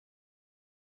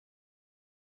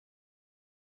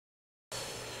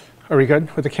Are we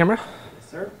good with the camera? Yes,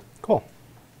 sir. Cool.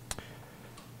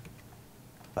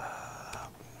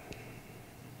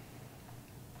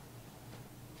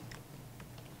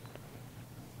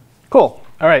 Cool.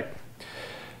 All right.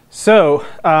 So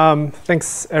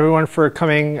thanks everyone for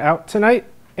coming out tonight.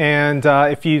 And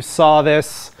if you saw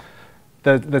this,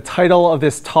 the title of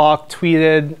this talk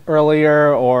tweeted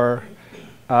earlier, or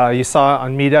you saw it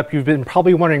on Meetup, you've been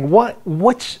probably wondering,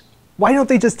 why don't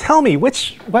they just tell me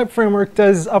which web framework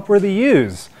does Upworthy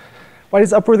use? Why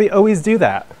does Upworthy always do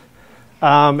that?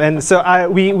 And so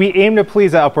we aim to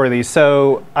please Upworthy.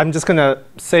 So I'm just going to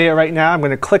say it right now. I'm going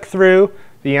to click through.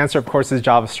 The answer, of course, is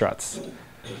Java struts.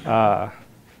 Oh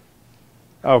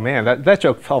man, that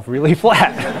joke fell really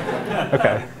flat.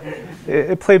 OK.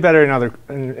 It played better in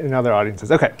other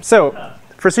audiences. OK, so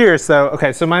for serious though,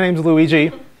 OK, so my name's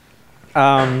Luigi.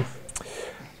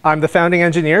 I'm the founding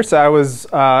engineer, so I was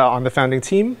on the founding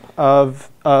team of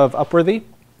Upworthy.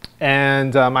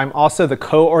 And I'm also the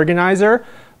co-organizer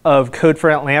of Code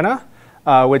for Atlanta,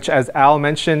 which, as Al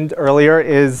mentioned earlier,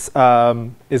 is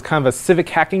kind of a civic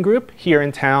hacking group here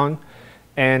in town.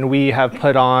 And we have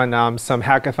put on some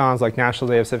hackathons like National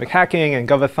Day of Civic Hacking and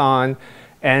Govathon.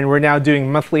 And we're now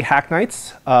doing monthly hack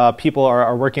nights. People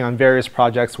are working on various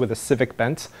projects with a civic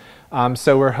bent.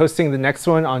 So we're hosting the next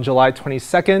one on July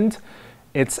 22nd.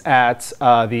 It's at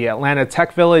the Atlanta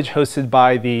Tech Village, hosted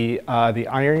by the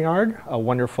Iron Yard, a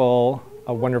wonderful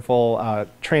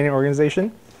training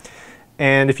organization.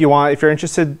 And if you're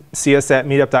interested, see us at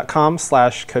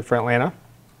meetup.com/code4atlanta.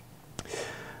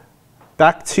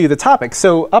 Back to the topic.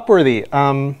 So Upworthy.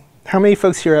 How many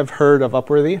folks here have heard of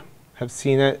Upworthy? Have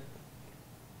seen it?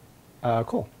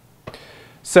 Cool.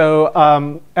 So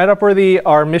at Upworthy,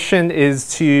 our mission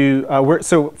is to,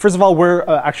 so first of all, we're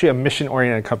actually a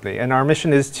mission-oriented company. And our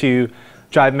mission is to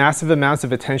drive massive amounts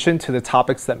of attention to the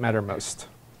topics that matter most.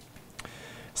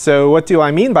 So what do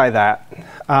I mean by that?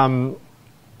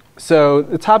 So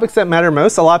the topics that matter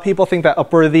most, a lot of people think that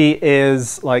Upworthy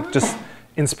is like just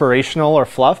inspirational or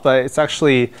fluff, but it's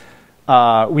actually,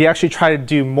 we actually try to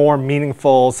do more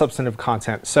meaningful, substantive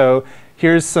content. So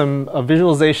here's a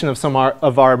visualization of some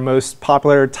of our most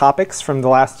popular topics from the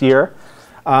last year.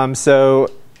 So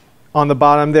on the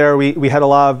bottom there, we had a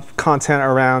lot of content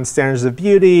around standards of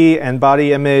beauty and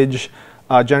body image,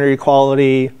 gender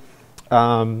equality,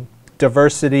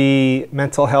 diversity,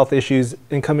 mental health issues,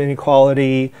 income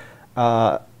inequality,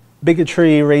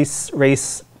 bigotry, race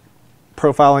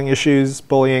profiling issues,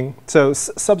 bullying. So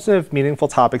substantive, meaningful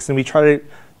topics, and we try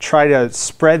to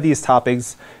spread these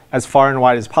topics as far and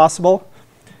wide as possible.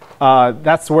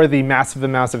 That's where the massive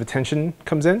amounts of attention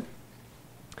comes in.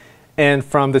 And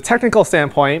from the technical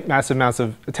standpoint, massive amounts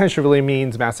of attention really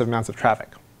means massive amounts of traffic.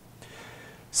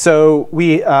 So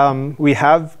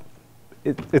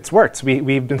it's worked.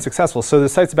 We've been successful. So the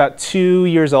site's about 2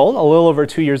 years old, a little over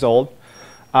 2 years old.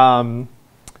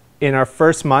 In our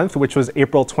first month, which was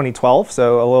April 2012,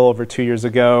 so a little over 2 years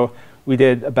ago, we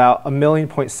did about 1.7 million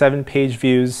page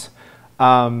views.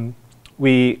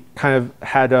 We kind of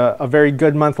had a very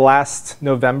good month last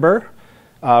November.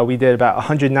 We did about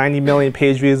 190 million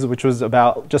page views, which was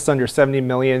about just under 70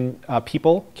 million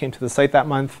people came to the site that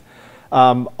month.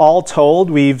 All told,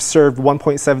 we've served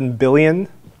 1.7 billion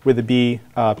with a B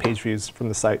page views from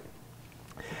the site.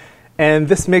 And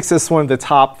this makes us one of the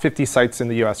top 50 sites in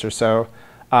the US or so.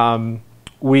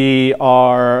 We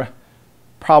are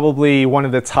probably one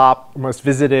of the top most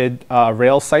visited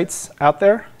Rails sites out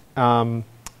there.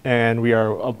 And we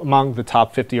are among the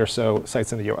top 50 or so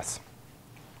sites in the US.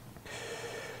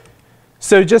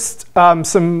 So just a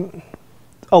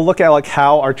look at like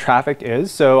how our traffic is.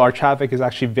 So our traffic is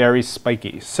actually very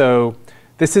spiky. So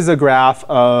this is a graph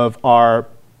of our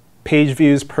page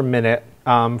views per minute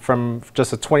from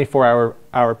just a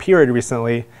 24-hour period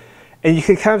recently. And you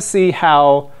can kind of see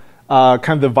how kind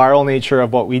of the viral nature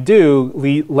of what we do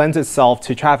lends itself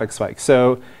to traffic spikes.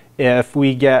 So if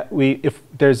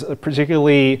there's a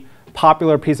particularly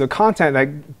popular piece of content that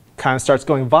kind of starts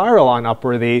going viral on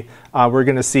Upworthy, we're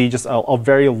going to see just a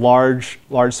very large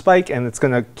spike, and it's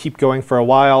going to keep going for a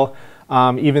while,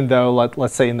 even though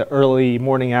let's say in the early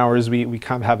morning hours we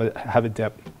kind of have a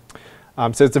dip.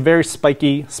 So it's a very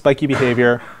spiky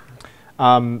behavior.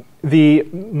 The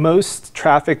most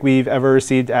traffic we've ever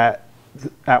received at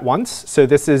once. So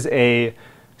this is a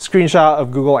screenshot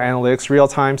of Google Analytics real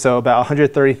time. So about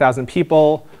 130,000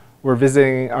 people were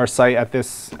visiting our site at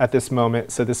this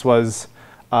moment. So this was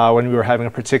when we were having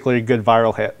a particularly good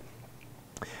viral hit.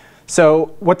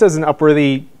 So what does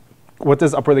Upworthy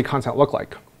content look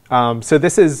like? So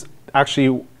this is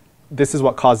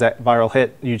what caused that viral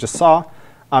hit you just saw.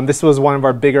 This was one of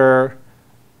our bigger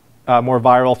more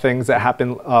viral things that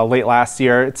happened late last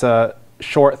year. It's a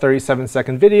short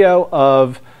 37-second video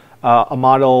of a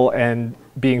model and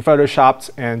being photoshopped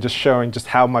and just showing just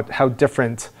how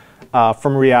different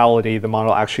from reality the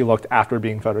model actually looked after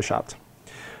being photoshopped.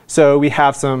 So we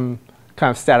have some kind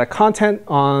of static content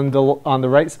on the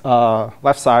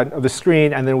left side of the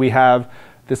screen, and then we have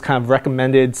this kind of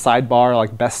recommended sidebar,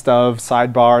 like best of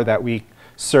sidebar that we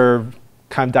serve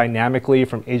kind of dynamically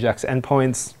from AJAX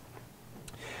endpoints.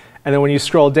 And then when you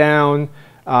scroll down,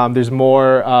 there's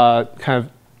more kind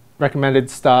of recommended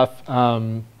stuff.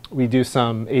 We do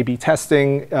some A/B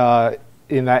testing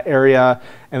in that area.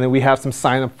 And then we have some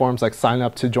sign-up forms, like sign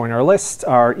up to join our list,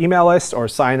 our email list, or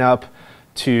sign up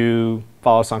to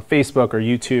follow us on Facebook or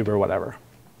YouTube or whatever.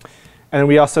 And then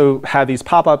we also have these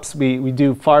pop-ups. We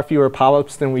do far fewer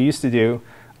pop-ups than we used to do,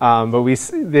 but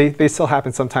they still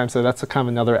happen sometimes. So that's a kind of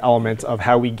another element of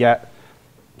how we get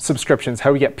subscriptions,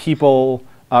 how we get people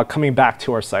coming back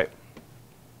to our site.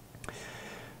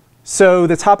 So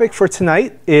the topic for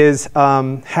tonight is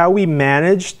how we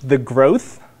managed the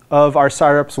growth of our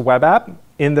startup's web app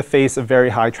in the face of very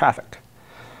high traffic.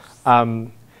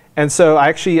 And so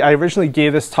I originally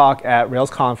gave this talk at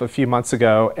RailsConf a few months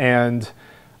ago, and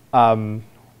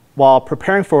while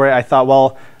preparing for it, I thought,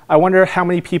 well, I wonder how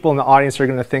many people in the audience are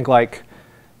going to think like,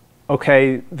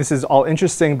 okay, this is all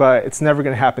interesting, but it's never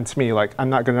going to happen to me. Like, I'm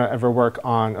not going to ever work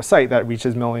on a site that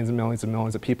reaches millions and millions and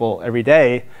millions of people every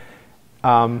day.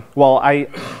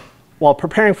 While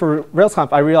preparing for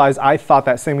RailsConf, I realized I thought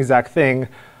that same exact thing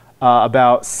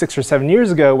about 6 or 7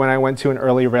 years ago when I went to an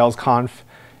early RailsConf,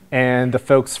 and the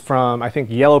folks from, I think,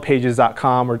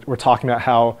 yellowpages.com were talking about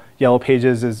how Yellow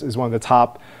Pages is one of the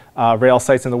top Rails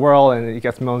sites in the world, and it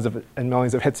gets millions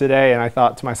of hits a day. And I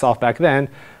thought to myself back then,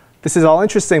 this is all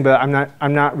interesting, but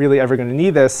I'm not really ever going to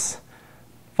need this.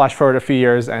 Flash forward a few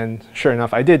years, and sure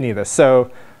enough, I did need this.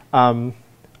 So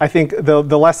I think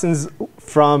the lessons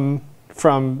from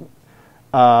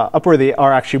Upworthy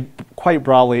are actually quite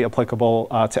broadly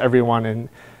applicable to everyone. And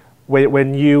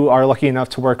when you are lucky enough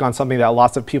to work on something that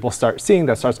lots of people start seeing,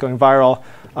 that starts going viral,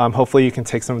 hopefully you can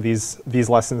take some of these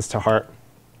lessons to heart.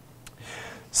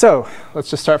 So let's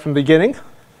just start from the beginning.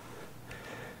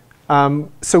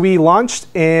 So we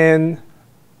launched in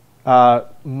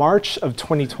March of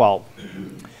 2012.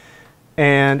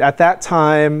 And at that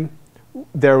time,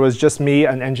 there was just me,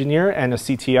 an engineer, and a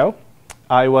CTO.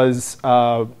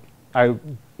 I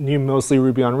knew mostly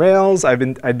Ruby on Rails. I'd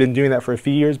been doing that for a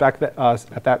few years back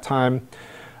at that time.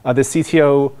 The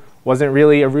CTO wasn't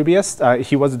really a Rubyist.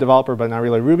 He was a developer, but not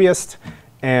really a Rubyist.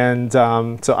 And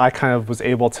so I kind of was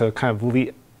able to kind of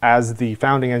lead, as the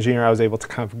founding engineer, I was able to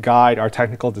kind of guide our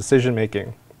technical decision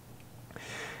making.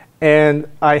 And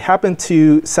I happened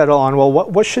to settle on, well,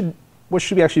 what should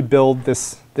we actually build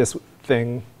this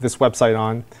website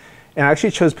on? And I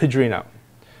actually chose Padrino.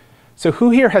 So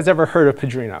who here has ever heard of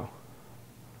Padrino?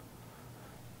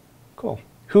 Cool.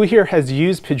 Who here has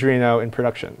used Padrino in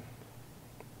production?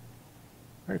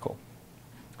 Very cool.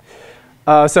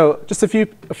 So just a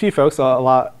few folks, a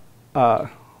lot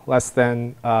less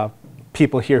than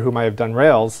people here who might have done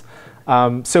Rails.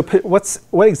 So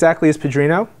what exactly is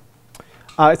Padrino?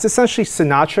 It's essentially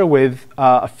Sinatra with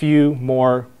a few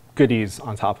more goodies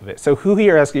on top of it. So who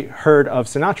here has heard of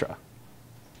Sinatra?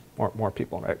 More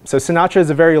people, right? So Sinatra is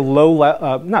a very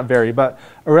not very, but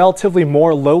a relatively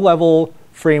more low-level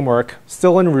framework,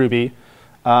 still in Ruby,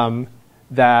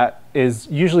 that is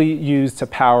usually used to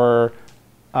power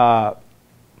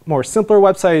more simpler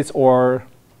websites or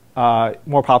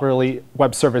more popularly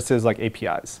web services like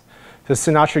APIs. So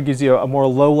Sinatra gives you a more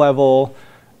low-level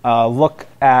look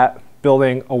at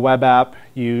building a web app.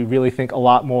 You really think a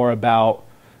lot more about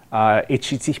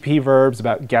HTTP verbs,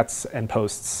 about gets and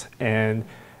posts, and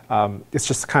it's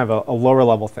just kind of a lower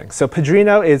level thing. So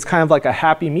Padrino is kind of like a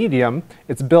happy medium.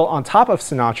 It's built on top of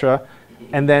Sinatra,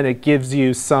 and then it gives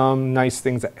you some nice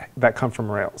things that come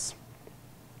from Rails.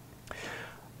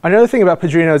 Another thing about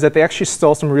Padrino is that they actually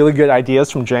stole some really good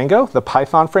ideas from Django, the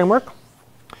Python framework.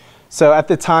 So at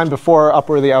the time, before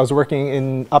Upworthy, I was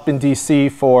working up in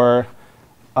DC for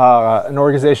an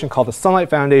organization called the Sunlight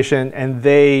Foundation, and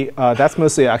that's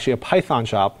mostly actually a Python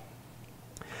shop.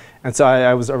 And so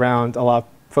I was around a lot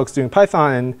of folks doing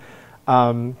Python,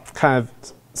 and kind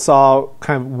of saw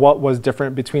what was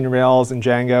different between Rails and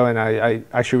Django, and I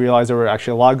actually realized there were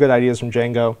actually a lot of good ideas from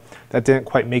Django that didn't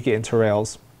quite make it into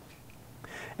Rails.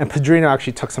 And Padrino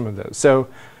actually took some of those. So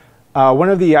one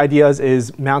of the ideas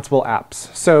is mountable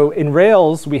apps. So in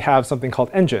Rails, we have something called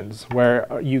engines, where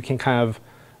you can kind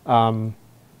of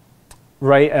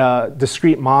write a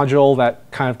discrete module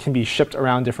that kind of can be shipped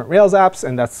around different Rails apps,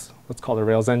 and that's what's called a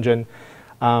Rails engine.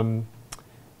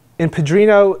 In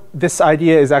Padrino, this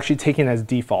idea is actually taken as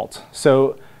default.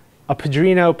 So a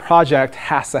Padrino project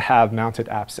has to have mounted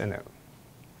apps in it.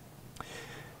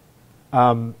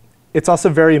 It's also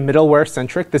very middleware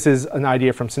centric. This is an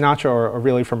idea from Sinatra, or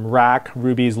really from Rack,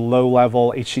 Ruby's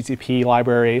low-level HTTP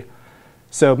library.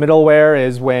 So middleware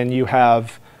is when you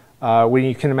have, when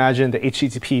you can imagine the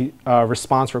HTTP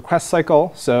response request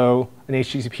cycle. So an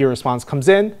HTTP response comes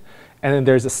in, and then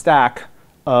there's a stack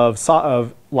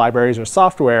of libraries or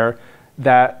software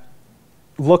that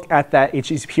look at that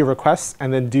HTTP request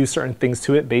and then do certain things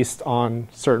to it based on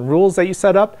certain rules that you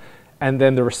set up. And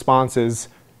then the responses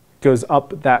goes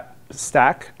up that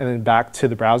stack and then back to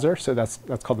the browser. So that's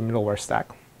called the middleware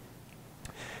stack.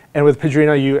 And with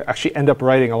Padrino, you actually end up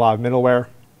writing a lot of middleware.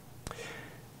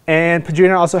 And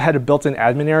Padrino also had a built-in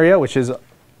admin area, which is an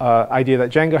idea that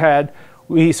Django had.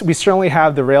 We certainly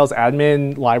have the Rails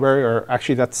admin library, or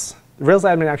actually Rails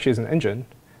admin actually is an engine.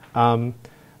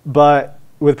 But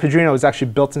with Padrino, it was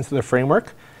actually built into the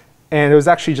framework. And it was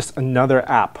actually just another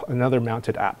app, another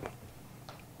mounted app.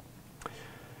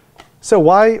 So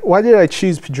why did I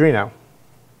choose Padrino?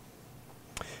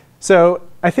 So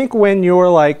I think when you're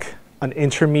like an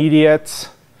intermediate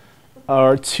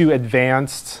or too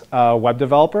advanced web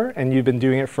developer, and you've been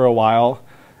doing it for a while,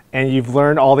 and you've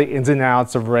learned all the ins and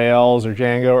outs of Rails or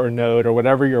Django or Node or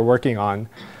whatever you're working on,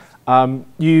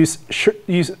 you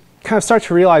kind of start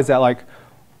to realize that like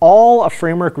all a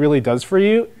framework really does for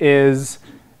you is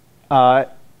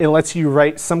it lets you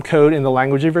write some code in the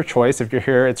language of your choice. If you're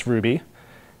here, it's Ruby.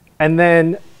 And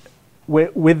then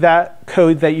with that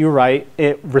code that you write,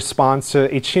 it responds to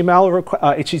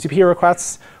HTTP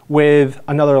requests with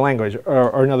another language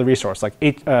or another resource, like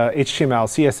HTML,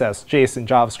 CSS, JSON,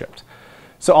 JavaScript.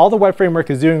 So all the web framework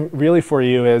is doing really for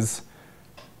you is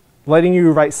letting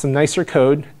you write some nicer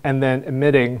code and then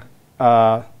emitting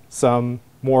some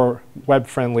more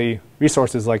web-friendly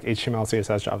resources like HTML,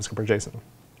 CSS, JavaScript, or JSON.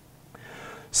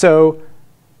 So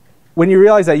when you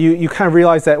realize that, you kind of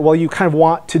realize that, well, you kind of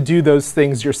want to do those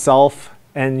things yourself,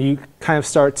 and you kind of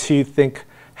start to think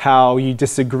how you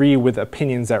disagree with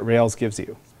opinions that Rails gives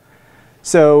you.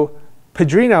 So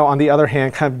Padrino, on the other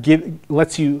hand, kind of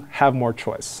lets you have more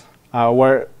choice.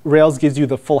 Where Rails gives you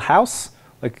the full house,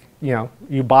 like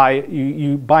you buy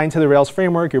into the Rails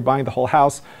framework, you're buying the whole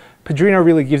house. Padrino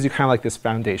really gives you kind of like this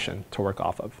foundation to work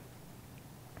off of.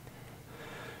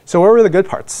 So what were the good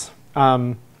parts?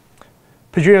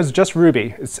 Padrino is just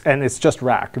Ruby, and it's just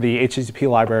Rack, the HTTP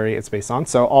library it's based on.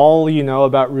 So all you know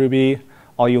about Ruby,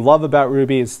 all you love about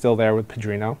Ruby is still there with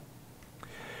Padrino.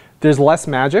 There's less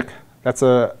magic. That's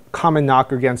a common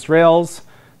knock against Rails,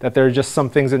 that there are just some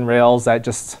things in Rails that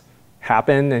just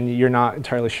happen, and you're not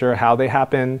entirely sure how they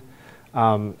happen.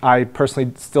 I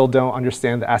personally still don't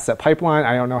understand the asset pipeline.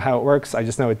 I don't know how it works. I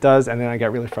just know it does, and then I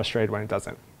get really frustrated when it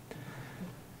doesn't.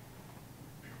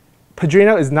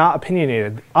 Padrino is not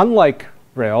opinionated, unlike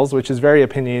Rails, which is very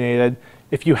opinionated.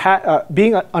 If you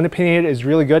being unopinionated is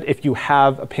really good if you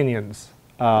have opinions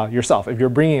yourself, if you're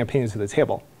bringing opinions to the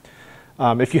table.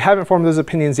 If you haven't formed those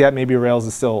opinions yet, maybe Rails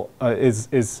is still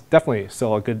is definitely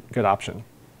still a good option.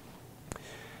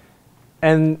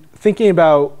 And thinking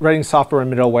about writing software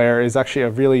and middleware is actually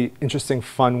a really interesting,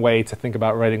 fun way to think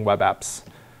about writing web apps.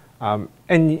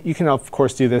 And you can, of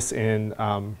course, do this in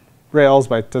Rails,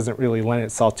 but it doesn't really lend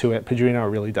itself to it.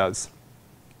 Padrino really does.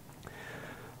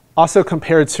 Also,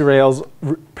 compared to Rails,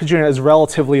 Padrino is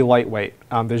relatively lightweight.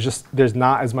 There's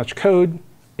not as much code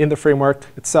in the framework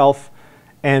itself.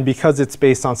 And because it's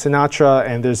based on Sinatra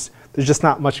and there's just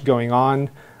not much going on,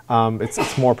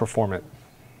 it's more performant.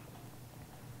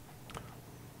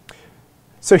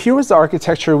 So here was the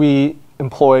architecture we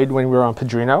employed when we were on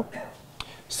Padrino.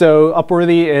 So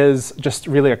Upworthy is just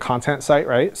really a content site,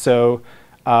 right? So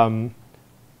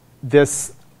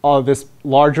this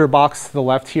larger box to the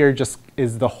left here just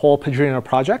is the whole Padrino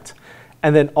project.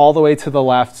 And then all the way to the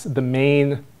left, the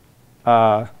main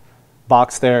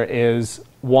box there is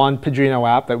one Padrino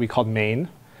app that we called main.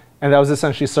 And that was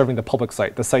essentially serving the public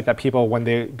site, the site that people, when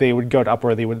they would go to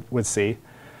Upworthy, would see.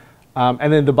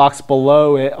 And then the box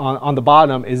below it on the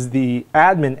bottom is the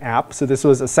admin app. So this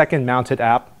was a second mounted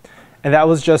app. And that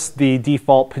was just the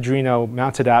default Padrino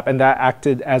mounted app. And that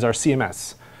acted as our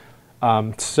CMS.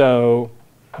 So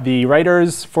the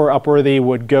writers for Upworthy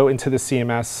would go into the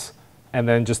CMS and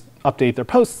then just update their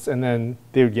posts. And then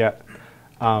they would get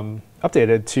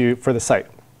updated for the site.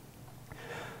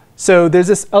 So there's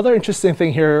this other interesting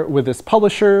thing here with this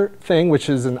publisher thing, which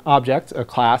is an object, a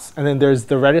class. And then there's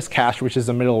the Redis cache, which is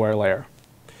a middleware layer.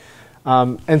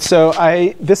 And so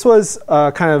this was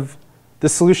kind of the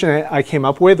solution I came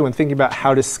up with when thinking about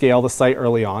how to scale the site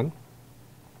early on.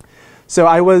 So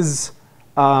I was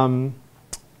I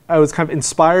was kind of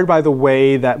inspired by the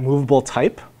way that movable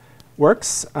type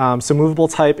works. So movable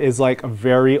type is like a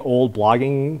very old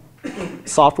blogging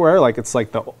software. Like it's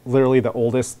like literally the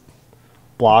oldest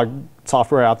blog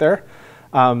software out there.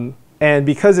 And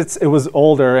because it was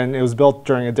older and it was built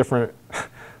during a different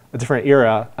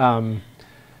era,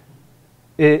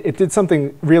 it did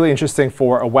something really interesting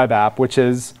for a web app, which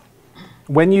is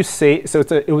when you save. So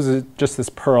it was just this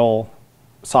Perl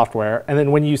software, and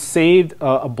then when you saved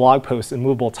a blog post in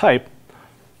movable type,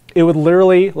 it would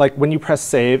literally, like when you press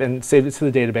save and save it to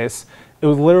the database, it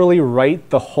would literally write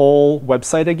the whole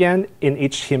website again in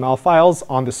HTML files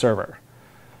on the server.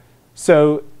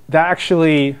 So that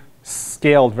actually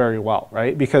scaled very well,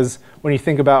 right? Because when you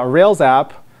think about a Rails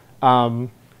app,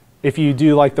 if you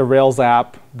do like the Rails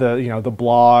app, the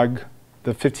blog,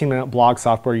 the 15-minute blog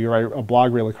software, you write a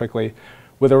blog really quickly.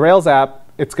 With a Rails app,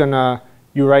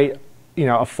 you write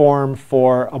a form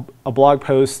for a blog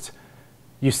post,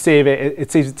 you save it,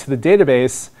 it saves it to the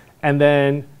database, and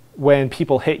then when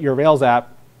people hit your Rails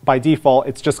app, by default,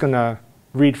 it's just going to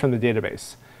read from the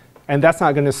database. And that's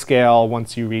not going to scale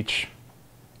once you reach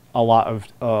a lot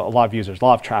of users, a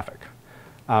lot of traffic.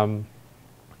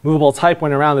 Movable type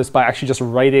went around this by actually just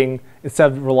writing,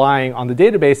 instead of relying on the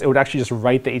database, it would actually just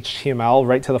write the HTML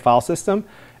right to the file system,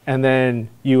 and then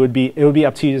it would be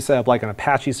up to you to set up like an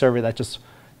Apache server that just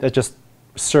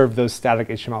served those static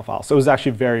HTML files. So it was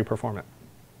actually very performant.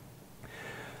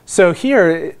 So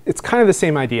here, it's kind of the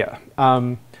same idea.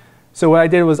 So what I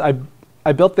did was I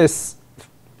built this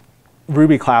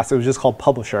Ruby class. It was just called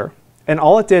Publisher. And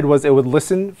all it did was it would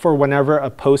listen for whenever a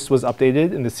post was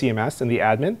updated in the CMS, in the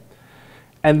admin.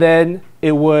 And then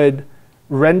it would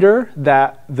render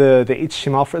the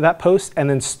HTML for that post and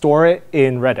then store it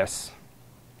in Redis.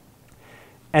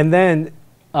 And then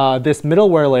this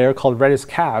middleware layer called Redis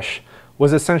Cache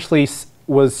was essentially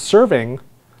serving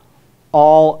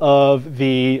all of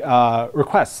the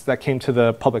requests that came to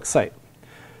the public site.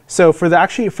 So for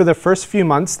the first few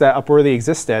months that Upworthy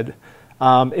existed,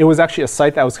 it was actually a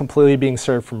site that was completely being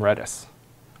served from Redis.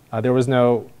 There was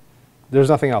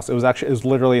nothing else. It was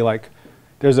literally like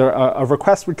a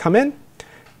request would come in,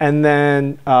 and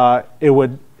then it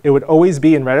would always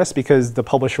be in Redis because the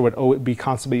publisher would be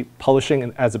constantly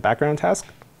publishing as a background task,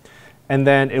 and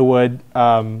then it would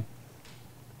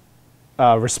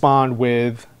respond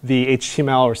with the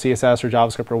HTML or CSS or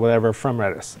JavaScript or whatever from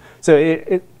Redis. So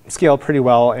it scaled pretty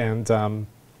well, and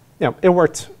it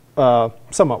worked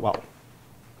somewhat well.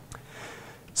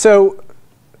 So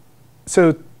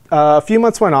a few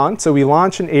months went on. So we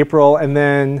launched in April, and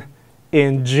then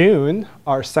in June,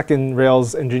 our second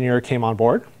Rails engineer came on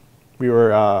board. We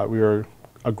were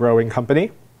a growing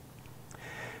company.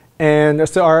 And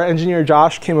so our engineer,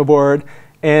 Josh, came aboard.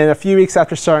 And a few weeks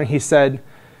after starting, he said,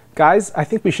 guys, I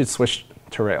think we should switch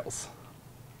to Rails.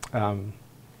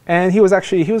 And he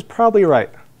was probably right.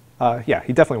 Yeah,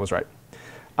 he definitely was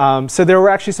right. So there were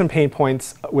actually some pain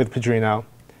points with Padrino.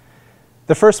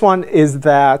 The first one is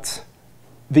that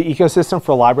the ecosystem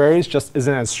for libraries just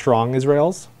isn't as strong as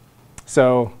Rails.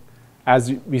 So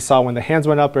as we saw when the hands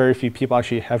went up, very few people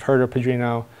actually have heard of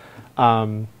Padrino.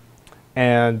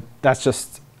 And that's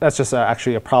just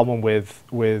actually a problem with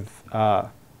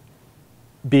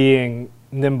being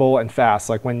nimble and fast.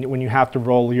 Like when you have to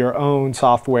roll your own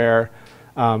software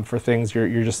for things,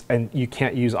 and you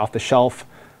can't use off-the-shelf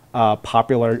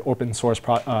popular open source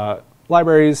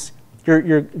libraries,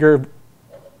 your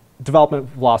development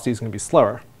velocity is going to be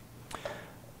slower.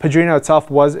 Padrino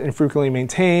itself was infrequently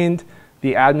maintained.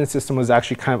 The admin system was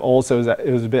actually kind of old, so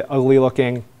it was a bit ugly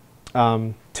looking.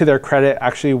 To their credit,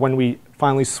 actually, when we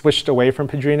finally switched away from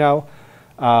Padrino,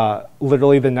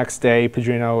 literally the next day,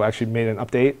 Padrino actually made an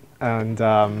update and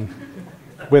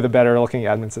with a better looking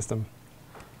admin system.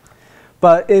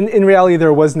 But in reality,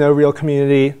 there was no real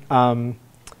community,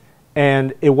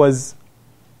 and it was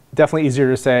definitely easier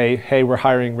to say, hey, we're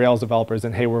hiring Rails developers,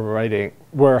 and hey,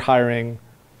 we're hiring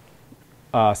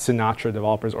Sinatra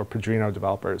developers or Padrino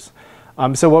developers.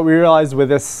 So what we realized with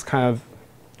this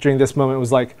during this moment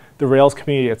was like the Rails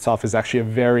community itself is actually a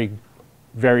very,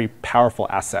 very powerful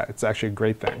asset. It's actually a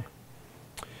great thing.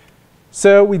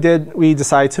 So we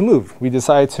decided to move. We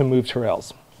decided to move to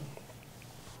Rails.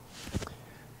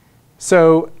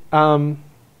 So that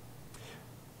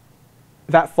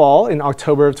fall, in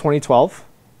October of 2012,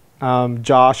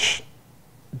 Josh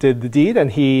did the deed,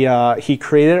 and he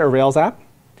created a Rails app,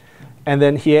 and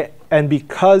then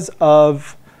because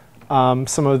of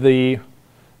some of the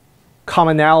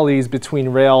commonalities between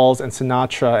Rails and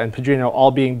Sinatra and Padrino all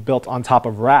being built on top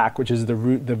of Rack, which is the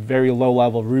very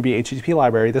low-level Ruby HTTP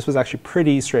library, this was actually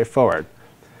pretty straightforward.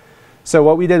 So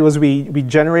what we did was we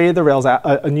generated the Rails app,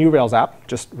 a new Rails app,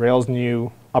 just Rails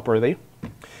new Upworthy.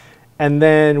 And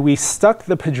then we stuck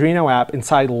the Padrino app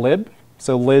inside lib,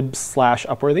 so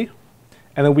lib/Upworthy.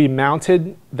 And then we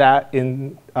mounted that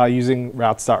in using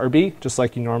routes.rb, just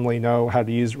like you normally know how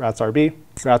to use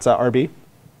routes.rb.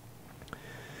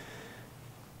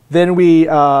 Then we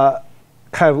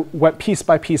kind of went piece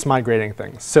by piece migrating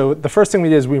things. So the first thing we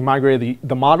did is we migrated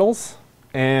the models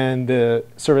and the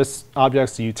service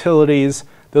objects, the utilities.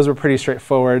 Those were pretty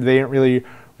straightforward. They didn't really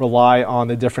rely on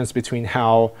the difference between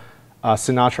how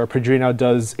Sinatra or Padrino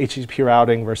does HTTP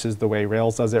routing versus the way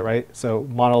Rails does it, right? So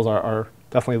models are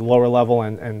definitely lower level,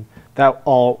 and that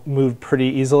all moved pretty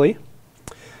easily.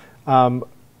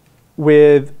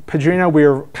 With Padrino, we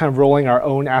were kind of rolling our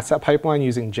own asset pipeline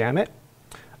using Jamit.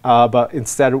 But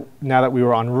instead, now that we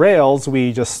were on Rails,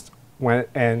 we just went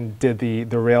and did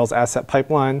the Rails asset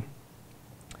pipeline.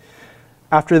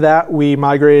 After that, we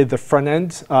migrated the front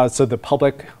end, so the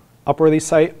public Upworthy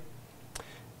site,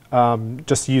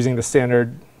 just using the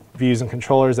standard views and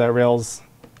controllers that Rails,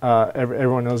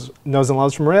 everyone knows and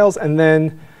loves from Rails. And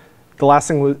then the last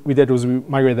thing we did was we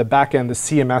migrated the backend, the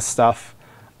CMS stuff.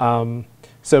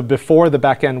 So before the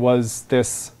backend was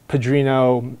this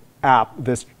Padrino app,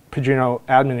 this Padrino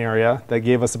admin area that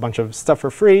gave us a bunch of stuff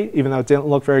for free, even though it didn't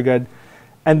look very good.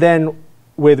 And then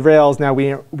with Rails, now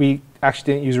we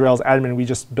actually didn't use Rails admin. We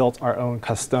just built our own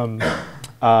custom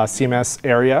CMS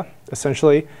area,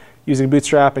 essentially, using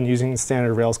Bootstrap and using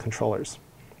standard Rails controllers.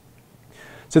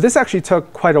 So this actually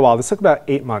took quite a while. This took about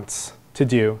 8 months to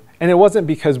do. And it wasn't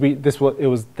because it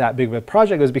was that big of a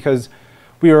project. It was because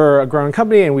we were a growing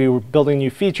company and we were building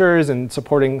new features and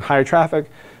supporting higher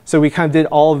traffic. So we kind of did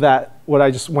all of that, what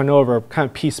I just went over, kind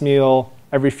of piecemeal.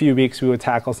 Every few weeks we would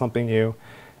tackle something new.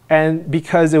 And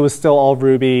because it was still all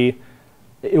Ruby,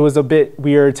 it was a bit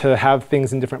weird to have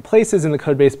things in different places in the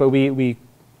code base, but we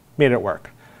made it work.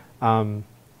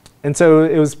 And so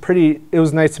it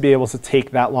was nice to be able to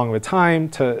take that long of a time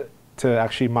to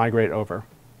actually migrate over.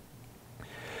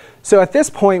 So at this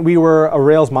point, we were a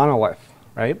Rails monolith,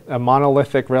 right? A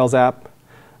monolithic Rails app,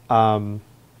 a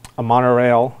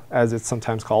monorail, as it's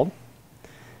sometimes called.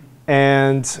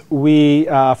 And we,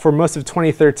 for most of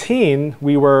 2013,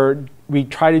 we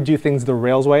tried to do things the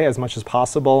Rails way as much as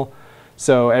possible.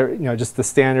 So just the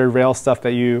standard Rails stuff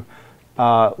that you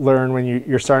learn when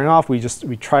you're starting off, we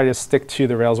try to stick to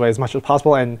the Rails way as much as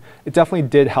possible, and it definitely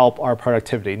did help our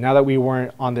productivity. Now that we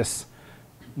weren't on this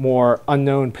more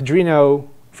unknown Padrino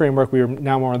framework, we were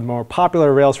now more on the more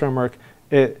popular Rails framework.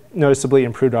 It noticeably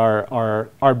improved our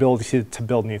ability to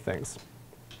build new things.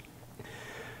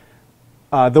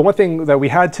 The one thing that we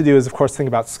had to do is, of course, think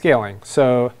about scaling.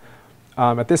 So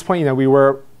at this point, we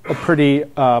were a pretty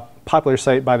popular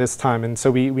site by this time, and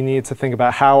so we needed to think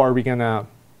about how are we going to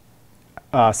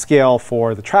scale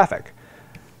for the traffic.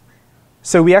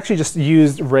 So we actually just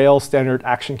used Rails standard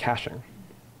action caching.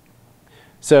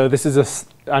 So this is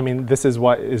this is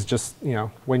what is just,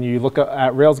 when you look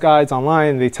at Rails guides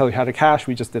online, they tell you how to cache.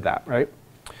 We just did that, right?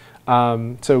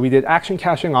 So we did action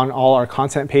caching on all our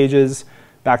content pages,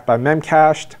 backed by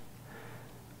memcached.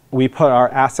 We put our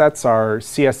assets, our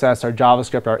CSS, our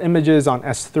JavaScript, our images on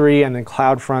S3 and then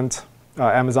CloudFront,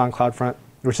 Amazon CloudFront,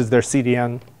 which is their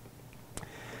CDN.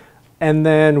 And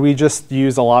then we just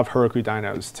use a lot of Heroku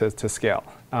dynos to scale.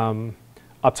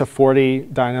 Up to 40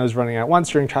 dynos running at once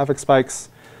during traffic spikes.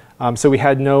 So we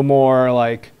had no more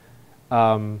like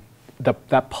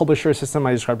that publisher system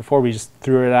I described before. We just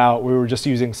threw it out. We were just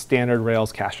using standard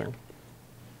Rails caching.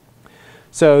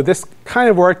 So this kind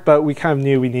of worked, but we kind of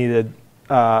knew we needed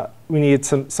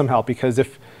some help, because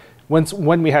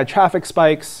when we had traffic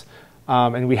spikes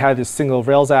and we had this single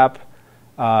Rails app,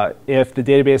 if the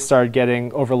database started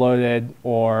getting overloaded,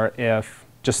 or if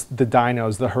just the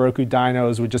dynos, the Heroku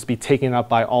dynos, would just be taken up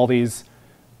by all these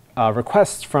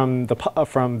requests from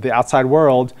the outside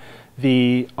world,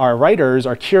 our writers,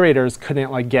 our curators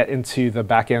couldn't get into the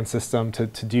backend system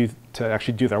to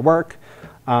actually do their work.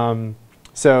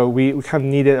 So we kind of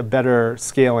needed a better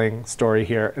scaling story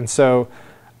here. And so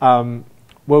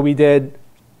what we did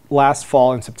last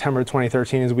fall in September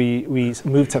 2013 is we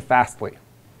moved to Fastly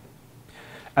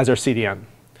as our CDN.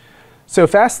 So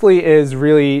Fastly is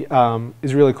really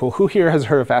cool. Who here has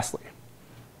heard of Fastly?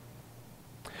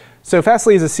 So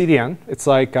Fastly is a CDN. It's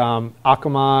like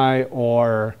Akamai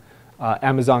or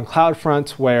Amazon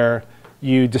CloudFront, where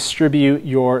you distribute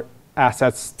your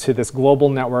assets to this global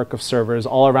network of servers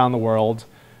all around the world.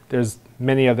 There's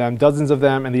many of them, dozens of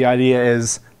them, and the idea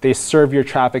is they serve your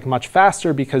traffic much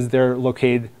faster because they're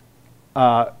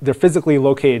physically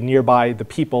located nearby the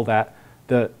people that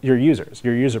your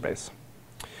user base.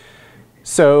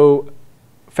 So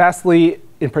Fastly,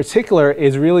 in particular,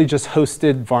 is really just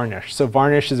hosted Varnish. So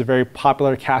Varnish is a very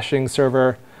popular caching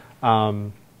server,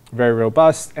 very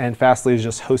robust, and Fastly is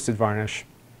just hosted Varnish.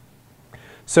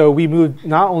 So we moved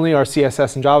not only our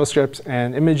CSS and JavaScript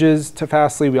and images to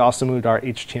Fastly, we also moved our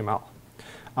HTML.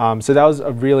 So that was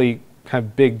a really kind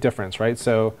of big difference, right?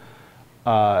 So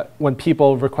when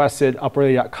people requested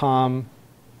Upworthy.com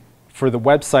for the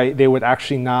website, they would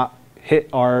actually not hit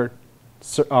our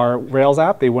Rails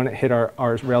app. They wouldn't hit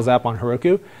our Rails app on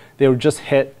Heroku. They would just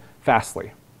hit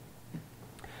Fastly.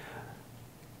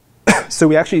 So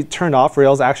we actually turned off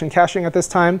Rails action caching at this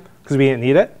time because we didn't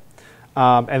need it.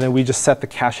 And then we just set the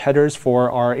cache headers for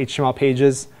our HTML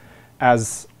pages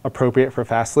as appropriate for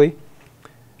Fastly.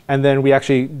 And then we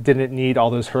actually didn't need all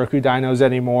those Heroku dynos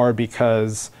anymore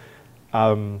because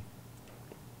now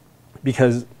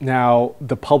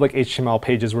the public HTML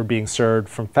pages were being served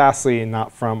from Fastly and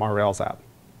not from our Rails app.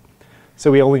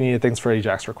 So we only needed things for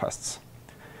AJAX requests.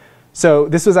 So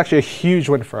this was actually a huge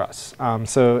win for us.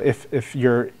 So if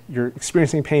you're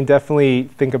experiencing pain, definitely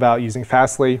think about using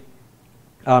Fastly.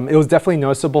 It was definitely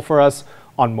noticeable for us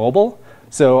on mobile.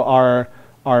 So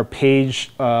our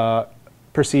page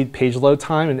perceived page load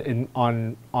time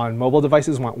on mobile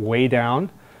devices went way down.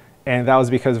 And that was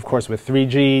because, of course, with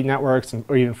 3G networks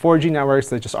or even 4G networks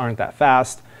that just aren't that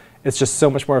fast, it's just so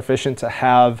much more efficient to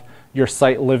have your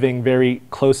site living very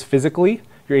close physically,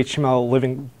 your HTML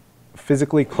living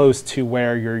physically close to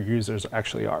where your users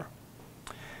actually are.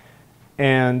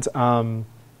 And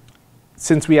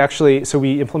since we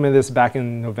implemented this back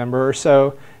in November or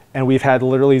so, and we've had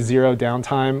literally zero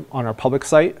downtime on our public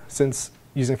site since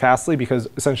using Fastly, because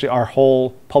essentially our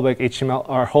whole public HTML,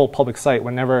 our whole public site,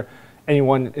 whenever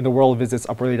anyone in the world visits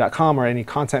Upworthy.com or any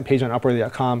content page on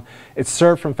Upworthy.com, it's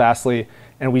served from Fastly,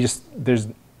 and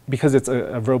because it's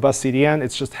a robust CDN, it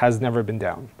just has never been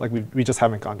down. Like we just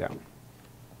haven't gone down.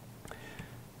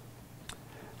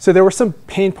 So there were some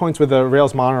pain points with the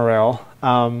Rails monorail.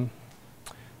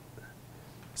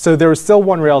 So there was still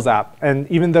one Rails app, and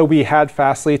even though we had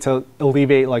Fastly to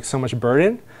alleviate like so much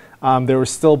burden, there was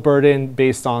still burden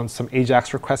based on some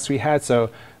AJAX requests we had. So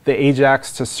the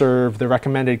AJAX to serve the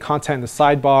recommended content in the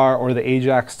sidebar, or the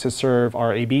AJAX to serve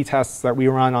our A/B tests that we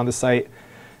run on the site,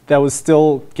 that was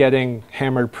still getting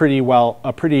hammered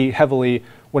pretty heavily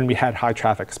when we had high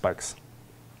traffic spikes.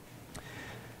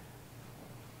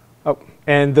 Oh,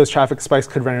 and those traffic spikes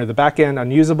could render the backend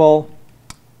unusable.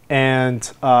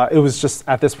 And it was just,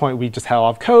 at this point, we just had a lot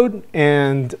of code,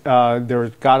 and there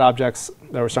were God objects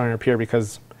that were starting to appear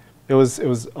because it was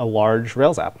a large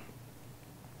Rails app.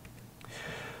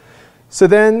 So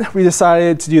then we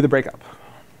decided to do the breakup.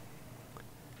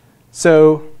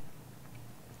 So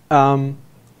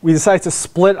we decided to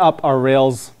split up our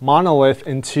Rails monolith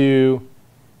into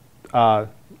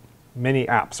many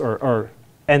apps, or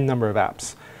n number of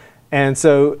apps. And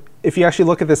so if you actually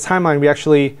look at this timeline, we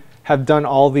actually have done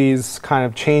all these kind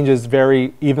of changes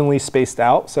very evenly spaced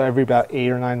out. So every about 8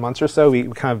 or 9 months or so, we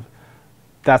kind of,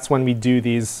 that's when we do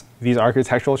these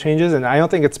architectural changes. And I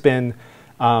don't think it's been,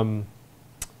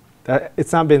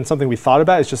 it's not been something we thought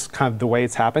about. It's just kind of the way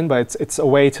it's happened. But it's a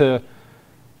way to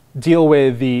deal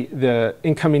with the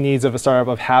incoming needs of a startup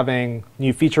of having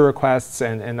new feature requests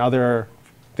and other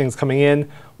things coming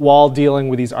in while dealing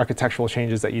with these architectural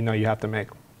changes that you know you have to make.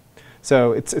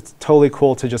 So it's totally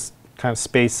cool to just kind of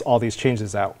space all these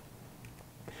changes out.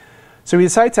 So we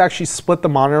decided to actually split the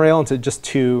monorail into just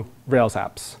 2 Rails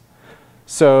apps.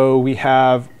 So we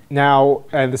have now,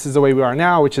 and this is the way we are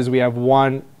now, which is we have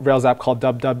one Rails app called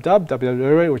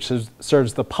www, which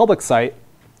serves the public site,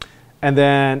 and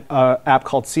then an app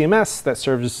called CMS that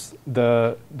serves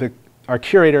our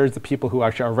curators, the people who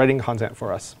actually are writing content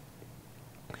for us.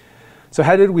 So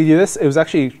how did we do this? It was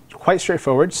actually quite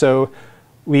straightforward. So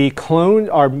we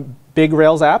cloned our big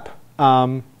Rails app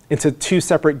into 2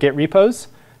 separate Git repos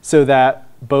so that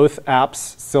both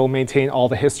apps still maintain all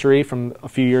the history from a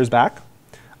few years back.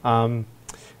 And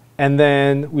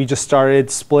then we just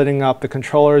started splitting up the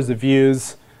controllers, the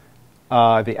views,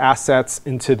 the assets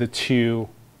into the two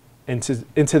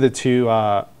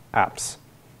apps.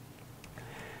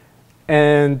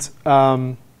 And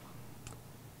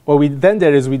what we then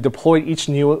did is we deployed each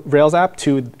new Rails app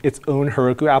to its own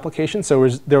Heroku application. So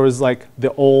there was like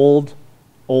the old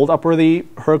Upworthy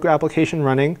Heroku application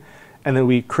running, and then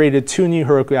we created 2 new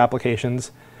Heroku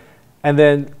applications. And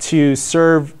then to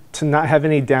not have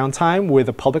any downtime with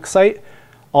a public site,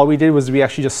 all we did was we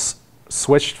actually just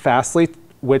switched Fastly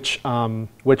which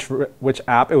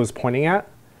app it was pointing at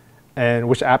and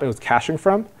which app it was caching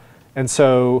from. And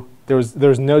so there was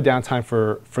no downtime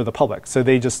for the public. So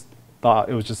they just thought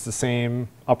it was just the same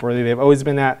Upworthy they've always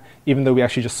been at, even though we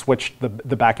actually just switched the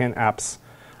backend apps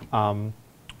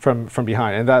from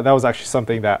behind. And that was actually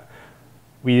something that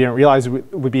we didn't realize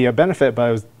would be a benefit, but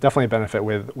it was definitely a benefit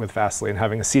with Fastly and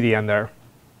having a CDN there.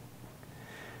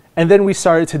 And then we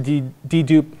started to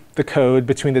dedupe the code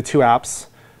between the two apps.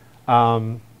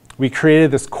 We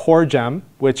created this core gem,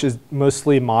 which is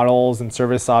mostly models and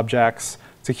service objects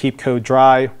to keep code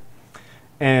dry.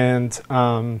 And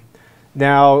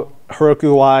now,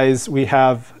 Heroku-wise, we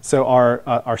have, so our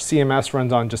CMS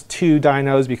runs on just 2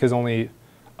 dynos because only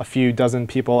a few dozen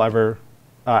people ever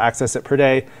access it per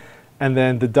day. And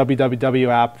then the www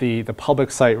app, the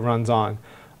public site, runs on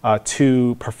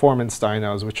 2 performance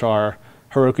dynos, which are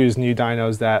Heroku's new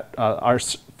dynos that are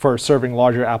for serving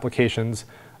larger applications.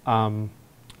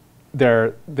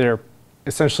 They're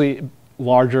essentially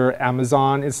larger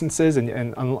Amazon instances,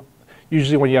 and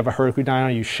usually when you have a Heroku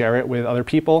dyno, you share it with other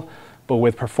people. But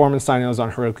with performance dynos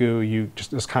on Heroku, you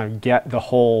just kind of get the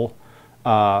whole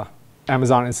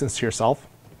Amazon instance to yourself.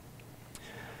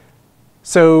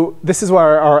 So this is what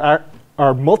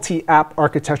our multi-app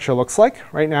architecture looks like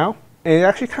right now. And it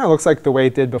actually kind of looks like the way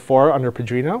it did before under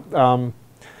Padrino.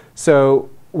 So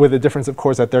with the difference, of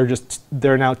course, that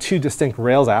they're now 2 distinct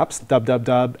Rails apps,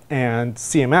 www and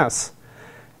CMS.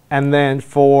 And then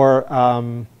for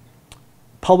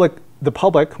the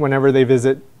public, whenever they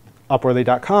visit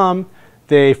Upworthy.com,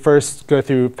 they first go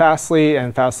through Fastly,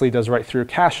 and Fastly does right-through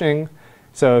caching.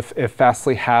 So if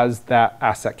Fastly has that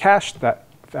asset cached, that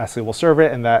Fastly will serve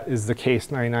it, and that is the case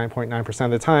 99.9%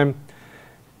 of the time.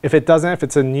 If it doesn't, if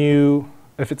it's a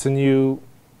new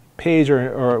page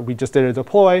or we just did a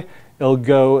deploy,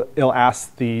 it'll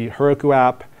ask the Heroku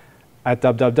app at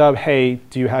www, hey,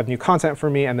 do you have new content for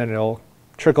me? And then it'll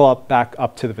trickle back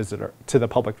up to the visitor, to the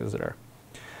public visitor.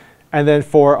 And then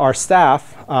for our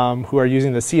staff who are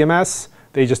using the CMS,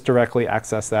 they just directly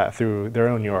access that through their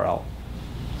own URL.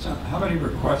 So how many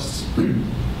requests?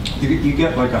 You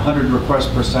get like 100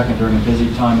 requests per second during a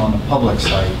busy time on the public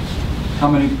site. How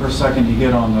many per second do you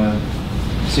get on the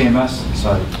CMS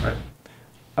site?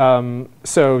 Right.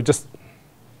 So just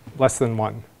less than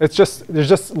 1. There's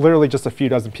just literally just a few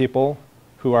dozen people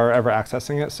who are ever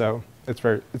accessing it, so it's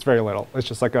very little. It's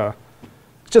just like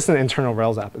just an internal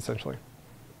Rails app essentially.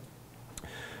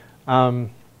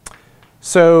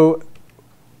 So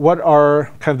what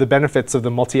are kind of the benefits of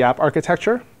the multi-app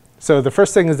architecture? So the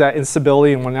first thing is that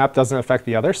instability in one app doesn't affect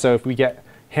the other. So if we get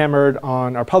hammered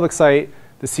on our public site,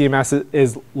 the CMS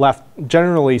is left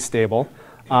generally stable.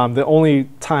 The only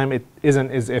time it isn't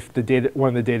is if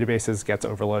one of the databases gets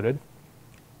overloaded.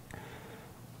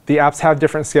 The apps have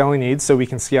different scaling needs, so we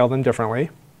can scale them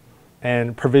differently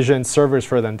and provision servers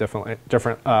for them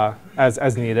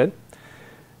as needed.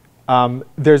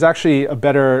 There's actually a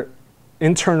better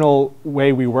internal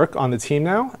way we work on the team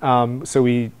now.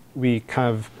 So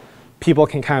people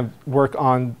can kind of work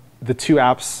on the 2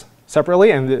 apps separately,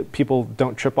 and people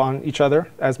don't trip on each other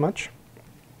as much.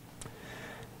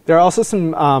 There are also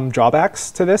some drawbacks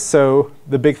to this. So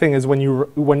the big thing is when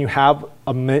you have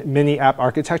a mini app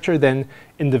architecture, then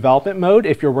in development mode,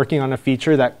 if you're working on a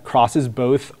feature that crosses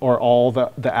both or all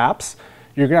the apps,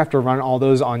 you're gonna have to run all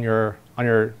those on your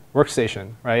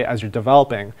workstation, right, as you're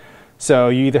developing. So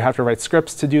you either have to write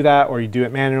scripts to do that, or you do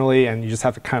it manually, and you just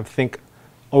have to kind of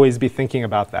always be thinking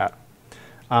about that.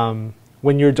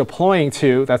 When you're deploying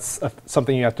too, that's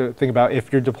something you have to think about.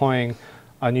 If you're deploying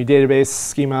a new database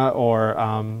schema or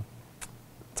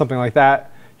something like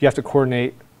that, you have to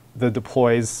coordinate the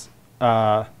deploys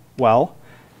well.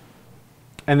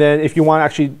 And then if you want to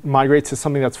actually migrate to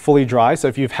something that's fully dry, so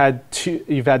if you've had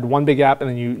 1 big app and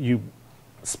then you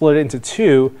split it into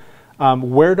 2,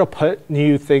 where to put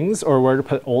new things or where to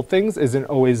put old things isn't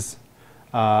always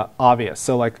obvious.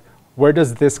 So like, where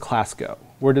does this class go?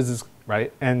 Where does this,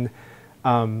 right? And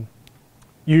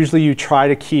usually you try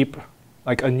to keep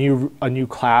like a new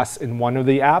class in one of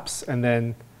the apps, and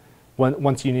then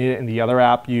once you need it in the other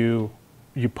app, you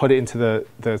put it into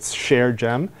the shared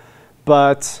gem.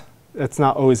 But it's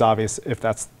not always obvious if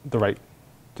that's the right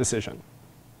decision.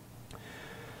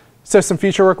 So some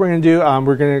feature work we're going to do.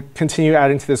 We're going to continue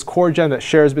adding to this core gem that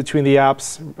shares between the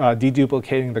apps,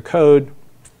 deduplicating the code.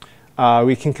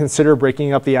 We can consider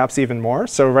breaking up the apps even more.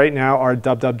 So right now, our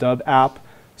www app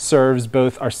serves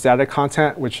both our static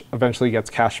content, which eventually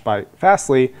gets cached by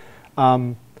Fastly.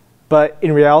 But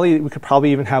in reality, we could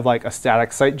probably even have like a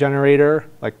static site generator,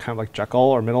 like kind of like Jekyll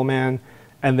or Middleman,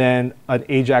 and then an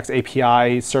Ajax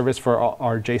API service for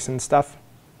our JSON stuff.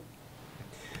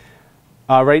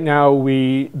 Right now,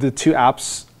 the 2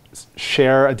 apps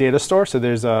share a data store. So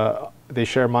they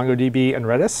share MongoDB and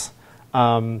Redis.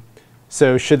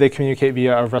 So should they communicate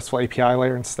via a RESTful API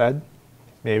layer instead?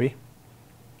 Maybe.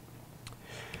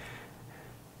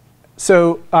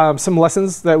 So some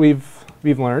lessons that we've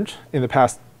learned in the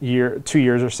past year, 2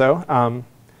 years or so.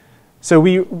 So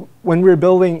when we were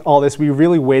building all this, we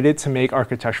really waited to make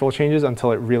architectural changes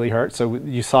until it really hurt. So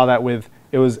you saw that with,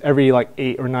 it was every like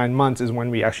 8 or 9 months is when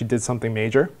we actually did something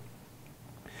major.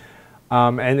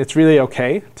 And it's really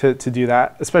okay to do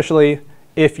that, especially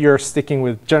if you're sticking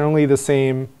with generally the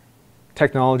same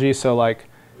technology. So like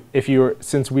if you were,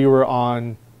 since we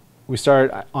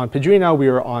started on Padrino, we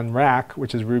were on Rack,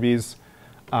 which is Ruby's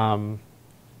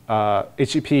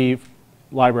HTTP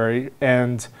library.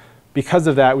 And because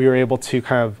of that, we were able to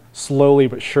kind of slowly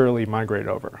but surely migrate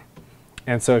over.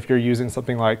 And so if you're using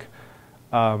something like,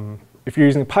 if you're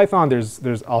using Python,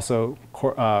 there's also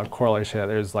correlation.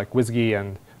 There's like WSGI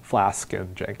and Flask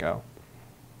and Django.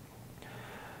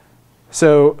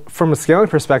 So from a scaling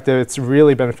perspective, it's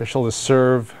really beneficial to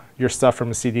serve your stuff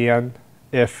from a CDN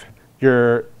if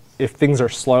things are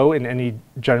slow in any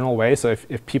general way. So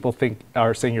if people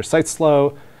are saying your site's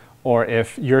slow, or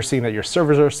if you're seeing that your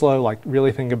servers are slow, like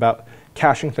really think about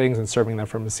caching things and serving them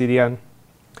from a CDN.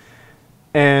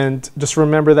 And just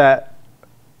remember that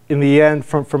in the end,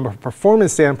 from a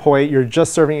performance standpoint, you're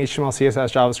just serving HTML,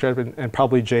 CSS, JavaScript, and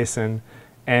probably JSON,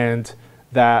 and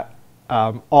that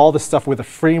all the stuff with the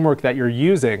framework that you're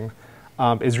using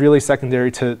is really secondary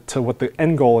to what the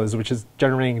end goal is, which is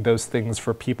generating those things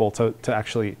for people to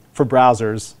actually, for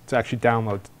browsers to actually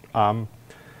download.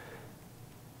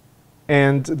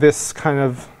 And this kind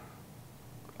of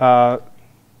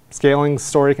scaling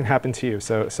story can happen to you.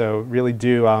 So really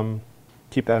do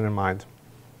keep that in mind.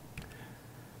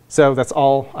 So that's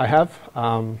all I have.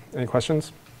 Any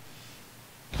questions?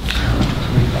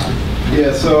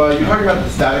 Yeah, so you're talking about the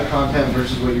static content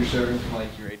versus what you're serving from like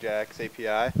your Ajax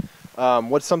API.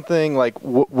 What's something like,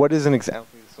 what is an example?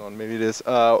 This one, maybe it is.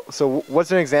 So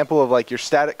what's an example of like your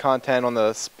static content on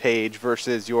the page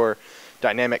versus your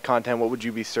dynamic content? What would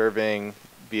you be serving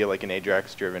via like an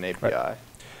Ajax-driven API? Right.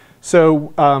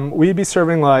 So we'd be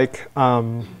serving like,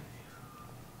 I'll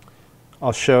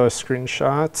show a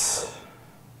screenshot.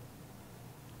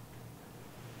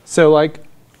 So like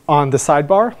on the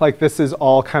sidebar, like this is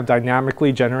all kind of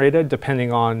dynamically generated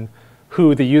depending on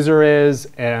who the user is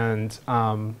and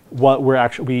what we're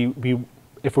actually,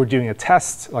 if we're doing a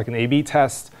test, like an A/B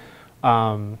test,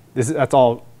 that's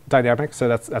all dynamic, so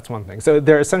that's one thing. So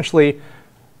they're essentially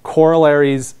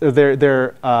corollaries,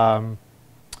 they're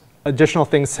additional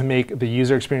things to make the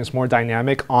user experience more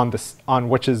dynamic on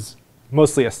which is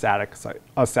mostly a static site,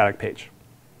 a static page.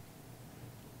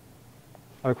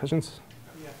 Other questions?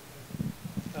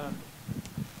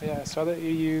 Yeah, I saw that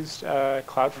you used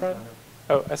CloudFront.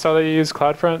 Oh, I saw that you used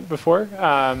CloudFront before.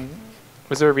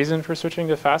 Was there a reason for switching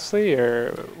to Fastly,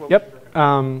 or? Yep.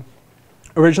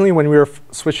 Originally, when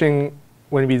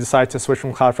we decided to switch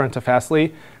from CloudFront to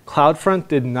Fastly, CloudFront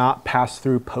did not pass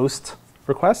through post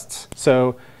requests.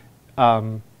 So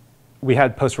we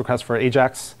had post requests for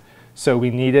Ajax. So we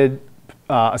needed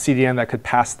a CDN that could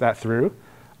pass that through.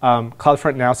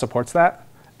 CloudFront now supports that.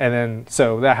 And then,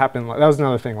 so that happened. That was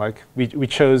another thing. Like we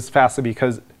chose Fastly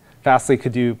because Fastly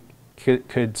could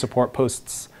support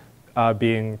posts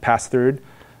being passed through,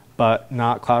 but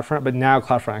not CloudFront. But now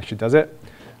CloudFront actually does it.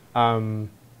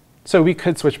 So we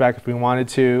could switch back if we wanted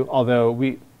to. Although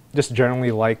we just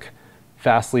generally like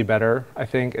Fastly better. I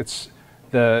think it's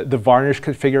the Varnish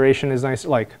configuration is nice.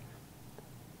 Like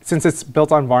since it's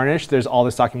built on Varnish, there's all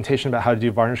this documentation about how to do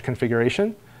Varnish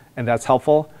configuration, and that's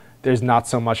helpful. There's not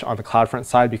so much on the CloudFront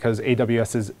side because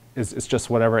AWS is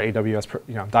just whatever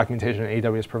AWS documentation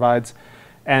AWS provides,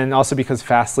 and also because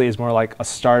Fastly is more like a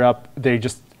startup. They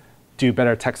just do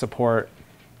better tech support,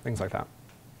 things like that.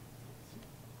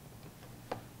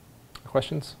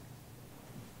 Questions?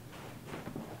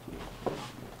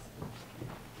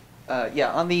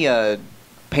 Yeah, on the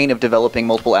pain of developing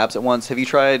multiple apps at once, have you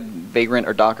tried Vagrant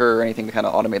or Docker or anything to kind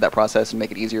of automate that process and make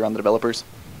it easier on the developers?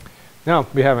 No,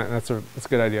 we haven't. That's a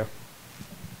good idea.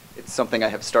 It's something I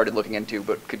have started looking into,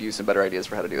 but could use some better ideas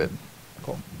for how to do it.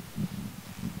 Cool.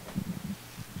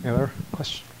 Any other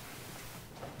question?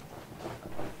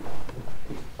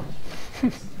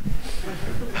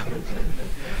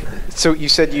 So you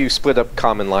said you split up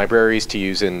common libraries to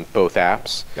use in both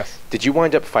apps. Yes. Did you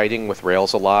wind up fighting with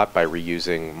Rails a lot by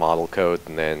reusing model code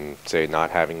and then, say,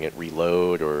 not having it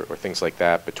reload or things like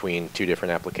that between two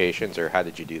different applications, or how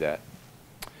did you do that?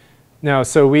 No,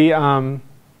 so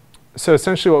so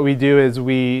essentially what we do is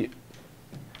we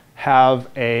have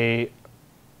a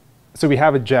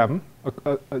gem,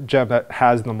 a gem that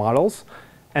has the models,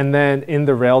 and then in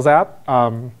the Rails app,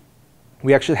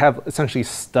 we actually have essentially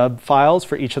stub files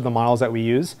for each of the models that we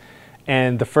use.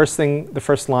 And the first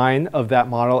line of that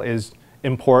model is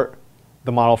import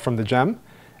the model from the gem.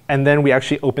 And then we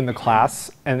actually open the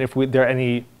class. And if there are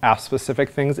any app-specific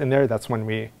things in there, that's when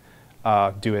we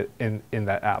do it in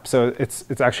that app. So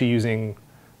it's actually using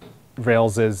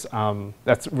Rails is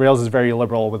very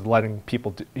liberal with letting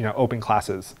people open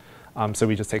classes. So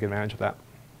we just take advantage of that.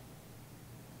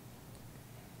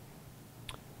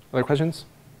 Other questions?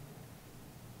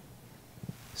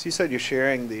 So you said you're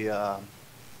sharing the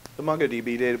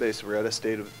MongoDB database,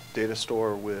 Redis data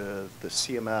store with the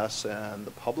CMS and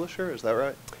the publisher. Is that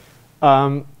right?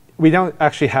 We don't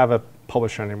actually have a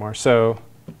publisher anymore. So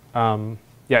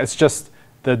yeah, it's just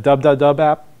the dub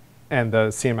app and the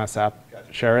CMS app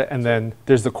share it. And then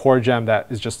there's the core gem that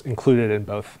is just included in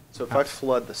both. So if I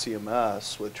flood the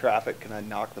CMS with traffic, can I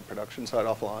knock the production side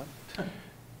offline?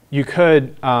 You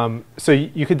could. So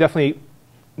you could definitely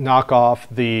knock off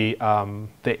the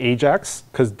Ajax,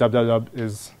 because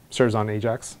www serves on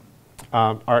Ajax,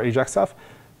 our Ajax stuff.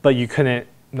 But you couldn't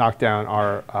knock down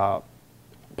our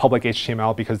public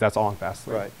HTML because that's all in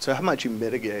Fastly. Right. So how might you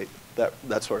mitigate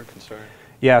that sort of concern?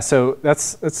 Yeah. So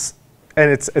it's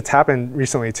happened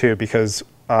recently too, because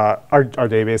our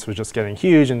database was just getting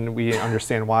huge, and we didn't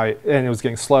understand why, and it was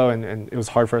getting slow, and it was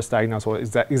hard for us to diagnose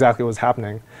exactly what was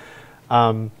happening.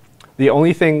 The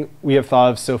only thing we have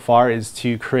thought of so far is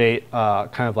to create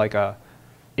kind of like a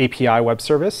API web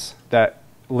service that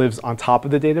lives on top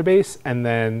of the database and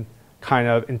then kind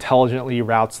of intelligently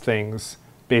routes things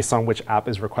based on which app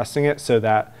is requesting it, so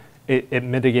that it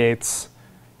mitigates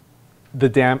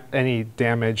any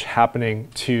damage happening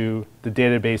to the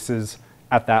databases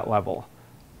at that level.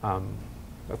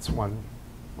 That's one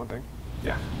thing.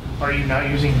 Yeah. Are you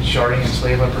not using sharding and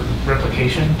slave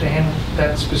replication to handle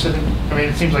that specific? I mean,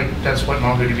 it seems like that's what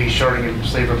MongoDB sharding and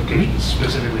slave replication is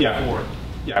specifically for.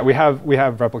 Yeah, we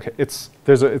have replica. It's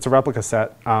a replica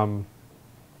set,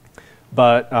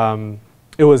 but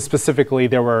it was specifically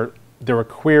there were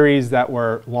queries that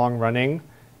were long running,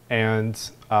 and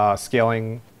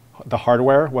scaling the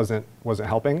hardware wasn't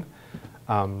helping.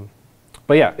 But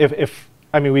yeah,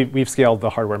 I mean we've scaled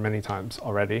the hardware many times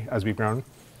already as we've grown.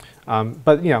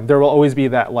 But there will always be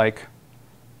that like,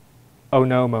 oh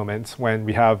no moment when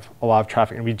we have a lot of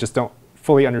traffic and we just don't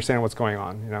fully understand what's going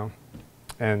on,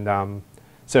 And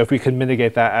so if we could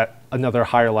mitigate that at another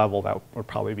higher level, that would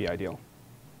probably be ideal.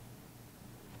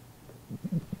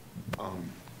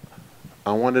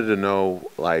 I wanted to know,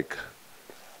 like,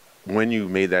 when you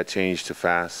made that change to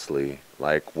Fastly,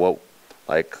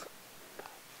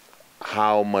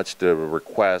 how much the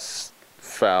requests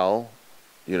fell.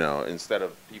 Instead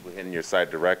of people hitting your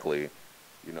site directly,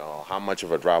 how much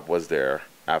of a drop was there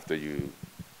after you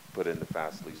put in the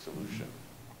Fastly solution?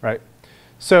 Right.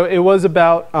 So it was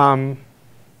about,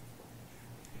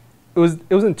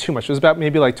 it wasn't too much. It was about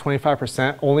maybe like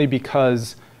 25%, only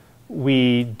because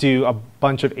we do a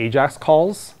bunch of Ajax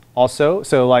calls also.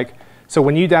 So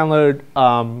when you download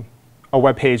a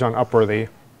web page on Upworthy,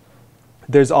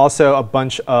 there's also a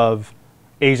bunch of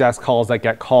Ajax calls that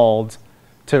get called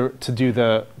to do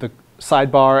the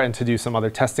sidebar and to do some other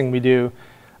testing we do.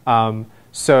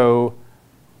 So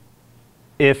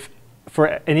if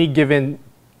for any given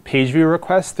page view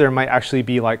request, there might actually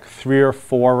be like 3 or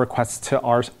 4 requests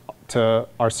to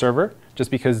our server,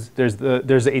 just because there's the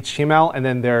HTML and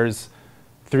then there's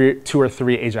 2 or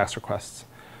 3 Ajax requests.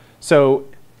 So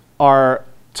our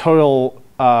total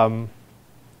kind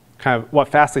of what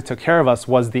Fastly took care of us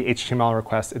was the HTML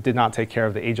request. It did not take care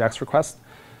of the Ajax request.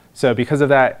 So because of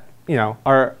that,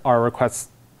 our requests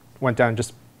went down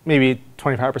just maybe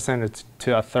 25%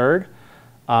 to a third,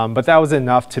 but that was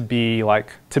enough to be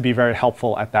very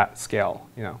helpful at that scale,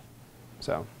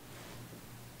 So.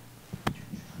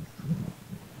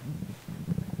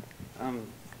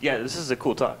 Yeah, this is a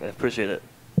cool talk. I appreciate it.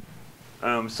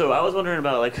 So I was wondering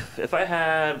about if I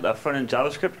had a front-end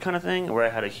JavaScript kind of thing, where I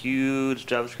had a huge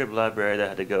JavaScript library that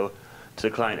had to go to the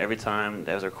client every time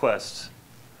there was a request.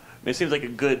 I mean, it seems like a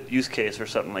good use case for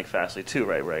something like Fastly too,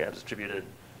 right? Where I have distributed.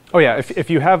 Oh yeah,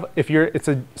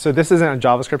 so this isn't a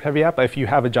JavaScript heavy app, but if you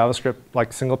have a JavaScript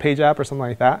like single page app or something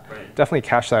like that, definitely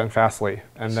cache that in Fastly,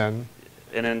 and then.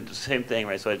 And then the same thing,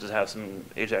 right? So I just have some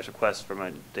Ajax requests for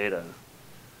my data.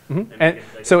 Mm-hmm. And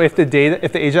so if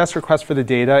the Ajax request for the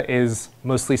data is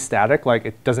mostly static, like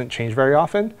it doesn't change very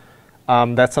often,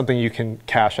 that's something you can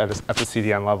cache at the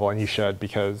CDN level, and you should,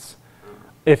 because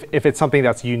if it's something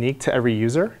that's unique to every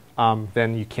user,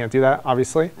 then you can't do that,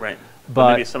 obviously. Right.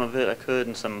 But maybe some of it I could,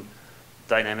 and some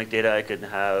dynamic data I could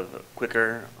have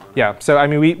quicker. Yeah. So I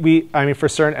mean, for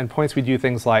certain endpoints, we do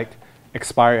things like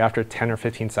expire after 10 or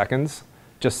 15 seconds,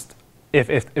 just if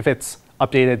it's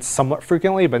updated somewhat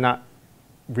frequently, but not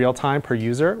real time per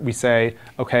user, we say,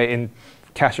 okay, and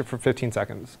cache it for 15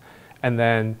 seconds. And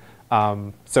then,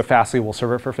 so Fastly will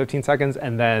serve it for 15 seconds,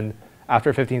 and then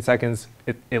after 15 seconds,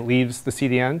 it leaves the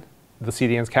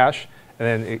CDN's cache,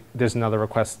 and then there's another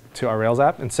request to our Rails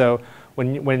app. And so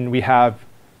when we have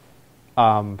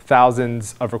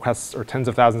thousands of requests or tens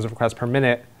of thousands of requests per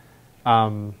minute,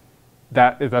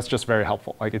 that's just very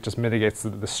helpful. Like, it just mitigates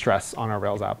the stress on our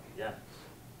Rails app. Yeah.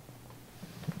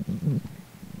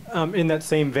 In that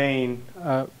same vein,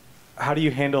 how do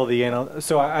you handle the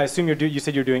so I assume you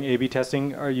said you're doing A/B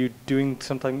testing. Are you doing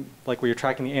something like where you're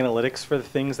tracking the analytics for the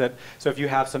things that, so if you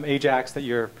have some AJAX that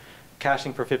you're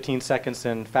caching for 15 seconds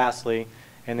in Fastly,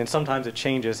 and then sometimes it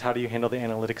changes, how do you handle the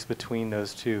analytics between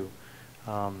those two?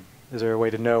 Is there a way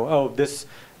to know, oh, this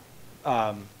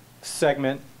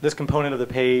segment, this component of the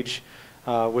page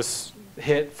was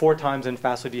hit 4 times in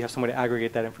Fastly? Do you have some way to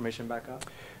aggregate that information back up?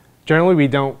 Generally, we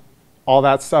don't. All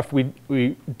that stuff,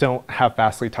 we don't have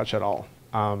Fastly touch at all.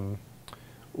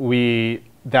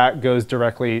 That goes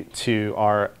directly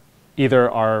to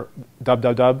either our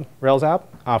www Rails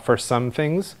app for some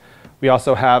things. We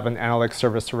also have an analytics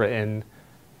service written,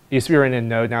 it used to be written in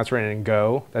Node, now it's written in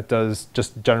Go, that does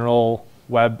just general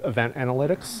web event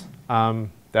analytics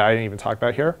that I didn't even talk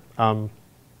about here.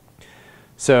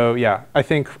 So yeah, I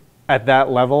think at that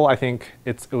level, I think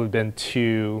it would have been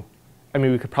too, I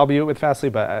mean, we could probably do it with Fastly,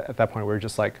 but at that point, we were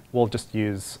just like, we'll just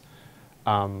use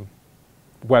a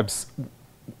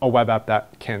web app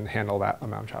that can handle that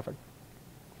amount of traffic.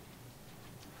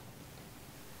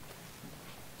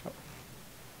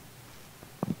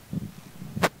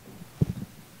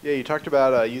 Yeah, you talked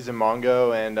about using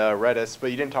Mongo and Redis,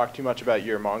 but you didn't talk too much about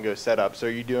your Mongo setup. So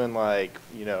are you doing like,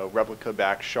 replica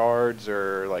back shards,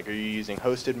 or like, are you using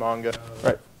hosted Mongo?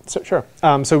 Right, so sure.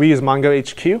 So we use Mongo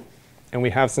HQ. And we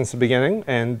have since the beginning,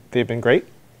 and they've been great.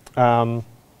 And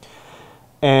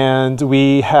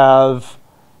we have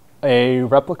a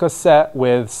replica set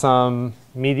with some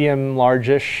medium,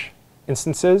 large-ish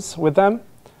instances with them.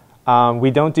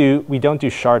 We don't do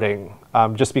sharding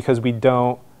just because we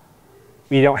don't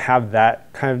have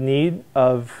that kind of need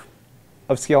of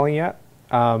scaling yet.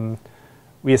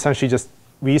 We essentially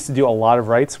we used to do a lot of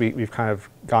writes. We've kind of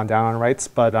gone down on writes,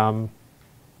 but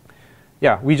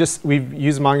yeah, we've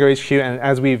used Mongo HQ, and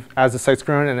as the site's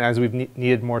grown and as we've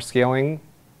needed more scaling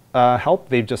help,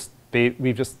 we've just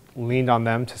leaned on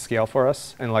them to scale for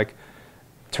us and like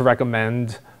to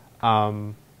recommend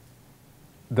the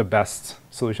best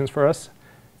solutions for us.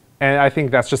 And I think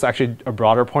that's just actually a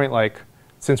broader point. Like,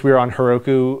 since we were on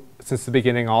Heroku since the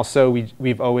beginning, also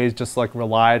we've always just like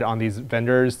relied on these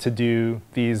vendors to do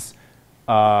these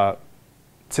sysadmin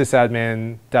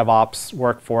DevOps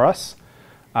work for us.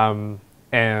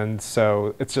 And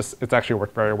so it's actually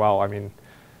worked very well. I mean,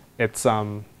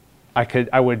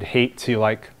 I would hate to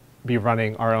like be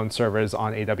running our own servers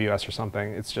on AWS or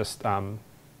something. It's just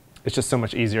so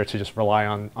much easier to just rely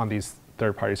on these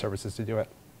third-party services to do it.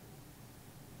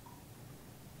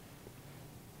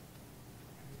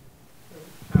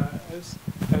 I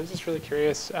was just really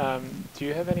curious. Do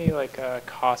you have any like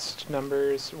cost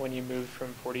numbers when you moved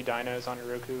from 40 dynos on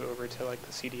Heroku over to like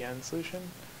the CDN solution?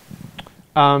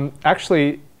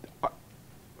 Actually,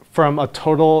 from a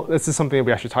total, this is something that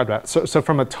we actually talked about. So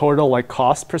from a total like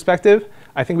cost perspective,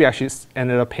 I think we actually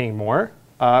ended up paying more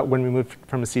when we moved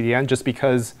from a CDN, just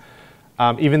because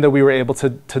even though we were able to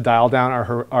dial down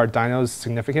our dynos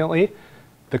significantly,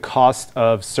 the cost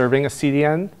of serving a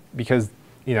CDN, because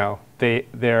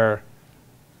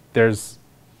there's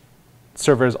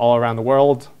servers all around the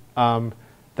world,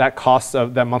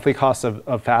 that monthly cost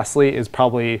of Fastly is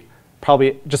probably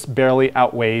just barely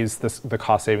outweighs the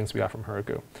cost savings we got from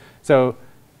Heroku. So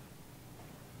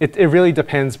it really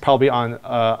depends probably on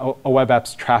a web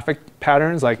app's traffic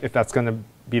patterns, like if that's going to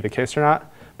be the case or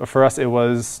not. But for us, it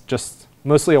was just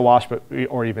mostly a wash,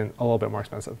 or even a little bit more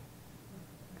expensive.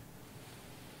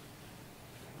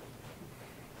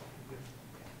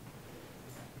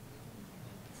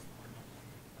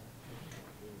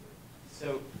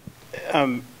 So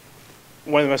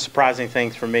one of the most surprising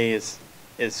things for me is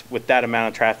with that amount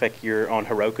of traffic, you're on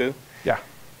Heroku. Yeah.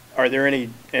 Are there any,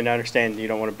 and I understand you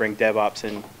don't want to bring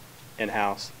DevOps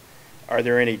in-house, are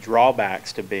there any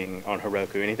drawbacks to being on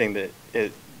Heroku? Anything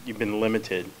that you've been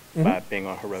limited by being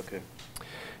on Heroku?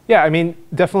 Yeah, I mean,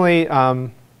 definitely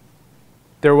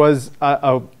there was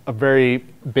a very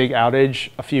big outage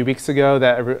a few weeks ago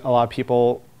that a lot of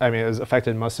people, I mean, it was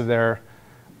affected most of their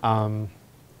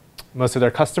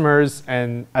customers,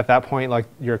 and at that point, like,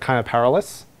 you're kind of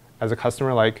powerless as a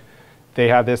customer. Like, they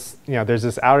have this, there's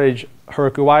this outage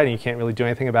Heroku-wide, and you can't really do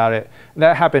anything about it.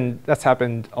 That's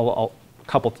happened a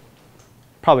couple,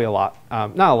 probably a lot,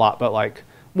 not a lot, but like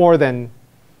more than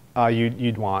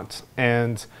you'd want.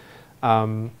 And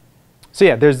so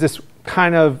yeah, there's this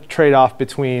kind of trade-off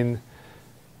between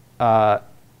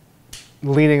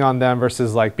leaning on them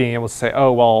versus like being able to say,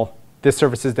 oh, well, this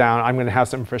service is down. I'm going to have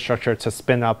some infrastructure to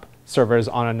spin up servers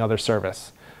on another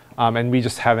service. And we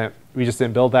just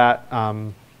didn't build that.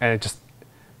 And it just,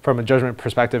 from a judgment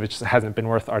perspective, it just hasn't been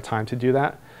worth our time to do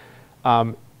that.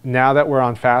 Now that we're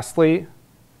on Fastly,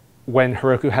 when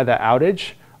Heroku had that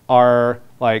outage, our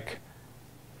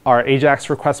AJAX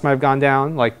requests might have gone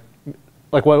down. Like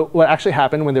what actually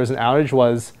happened when there was an outage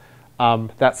was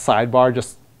that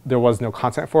sidebar there was no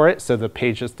content for it, so the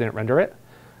page just didn't render it.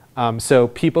 So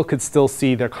people could still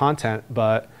see their content,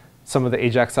 but some of the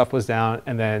AJAX stuff was down,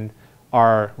 and then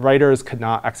our writers could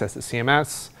not access the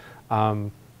CMS.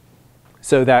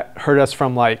 So that hurt us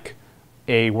from like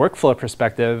a workflow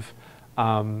perspective,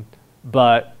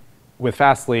 but with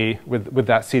Fastly, with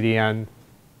that CDN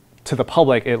to the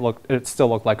public, it still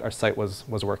looked like our site was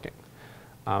working.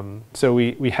 So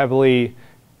we heavily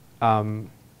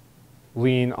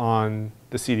lean on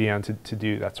the CDN to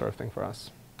do that sort of thing for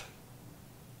us.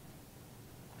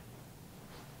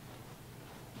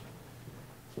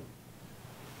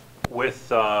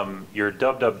 With your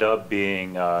dub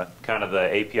being kind of the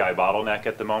API bottleneck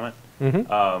at the moment,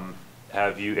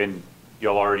 have you, and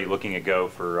you're already looking at Go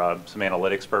for some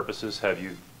analytics purposes, have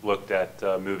you looked at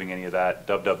moving any of that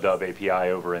dub API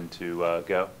over into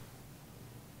Go?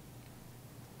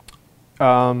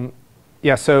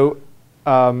 Yeah, so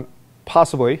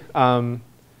possibly.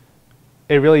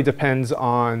 It really depends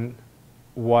on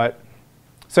what.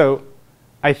 So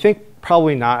I think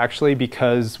probably not actually,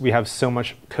 because we have so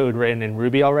much code written in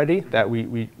Ruby already that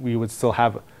we would still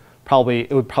have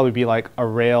it would probably be like a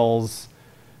Rails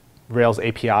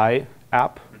API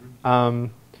app,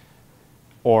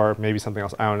 or maybe something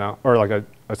else, I don't know, or like a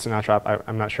Sinatra app,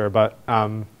 I'm not sure. But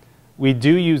we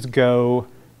do use Go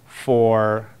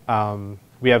for,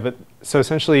 so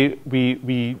essentially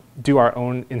we do our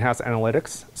own in-house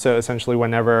analytics. So essentially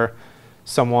whenever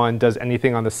someone does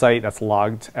anything on the site that's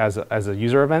logged as a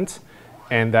user event,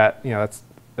 and that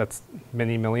that's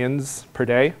many millions per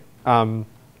day.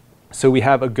 So we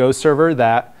have a Go server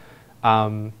that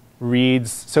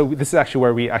reads. So this is actually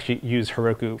where we actually use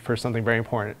Heroku for something very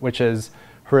important, which is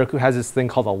Heroku has this thing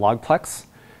called a logplex,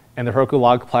 and the Heroku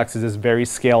logplex is this very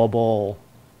scalable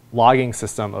logging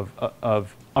system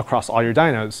of across all your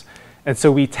dynos. And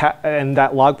so and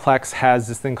that logplex has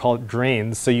this thing called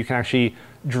drains, so you can actually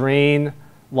drain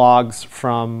logs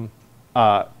from.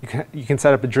 You can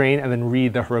set up a drain and then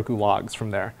read the Heroku logs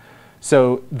from there.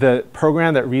 So the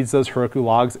program that reads those Heroku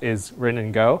logs is written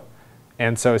in Go,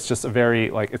 and so it's just a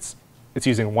very it's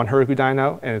using one Heroku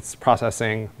dyno, and it's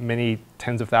processing many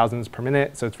tens of thousands per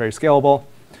minute. So it's very scalable.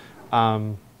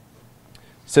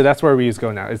 So that's where we use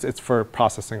Go now. It's for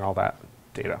processing all that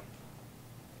data.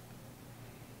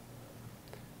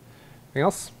 Anything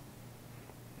else?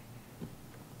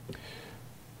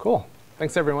 Cool.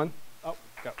 Thanks, everyone. Oh,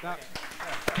 go. No.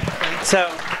 So,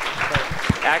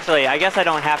 actually, I guess I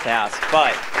don't have to ask,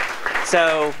 but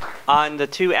so on the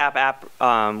two app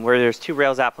where there's two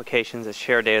Rails applications that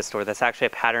share a data store, that's actually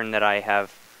a pattern that I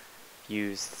have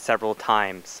used several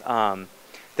times.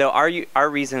 There are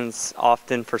reasons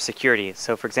often for security.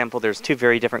 So, for example, there's two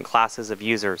very different classes of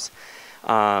users.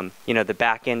 The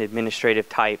back-end administrative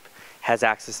type has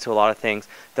access to a lot of things.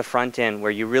 The front end,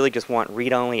 where you really just want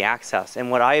read-only access.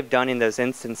 And what I have done in those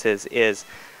instances is,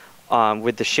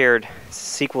 with the shared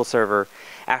SQL server,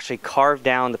 actually carve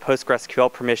down the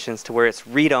PostgreSQL permissions to where it's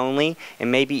read-only,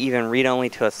 and maybe even read-only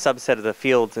to a subset of the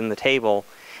fields in the table,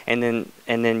 and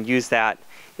then use that.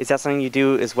 Is that something you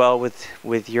do as well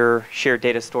with your shared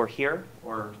data store here,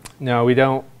 or? No, we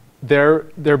don't. They're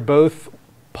both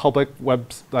public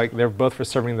webs, they're both for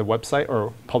serving the website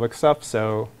or public stuff.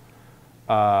 So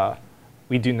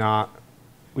we do not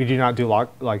do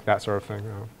like that sort of thing.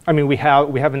 No. I mean, we have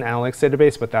an analytics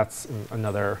database, but that's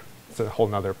it's a whole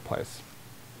nother place.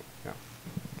 Yeah.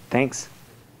 Thanks.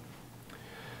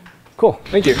 Cool.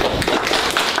 Thank you.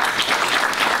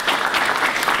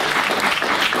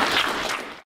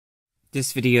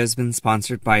 This video has been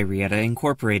sponsored by Rieta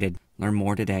Incorporated. Learn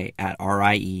more today at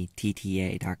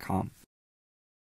rietta.com.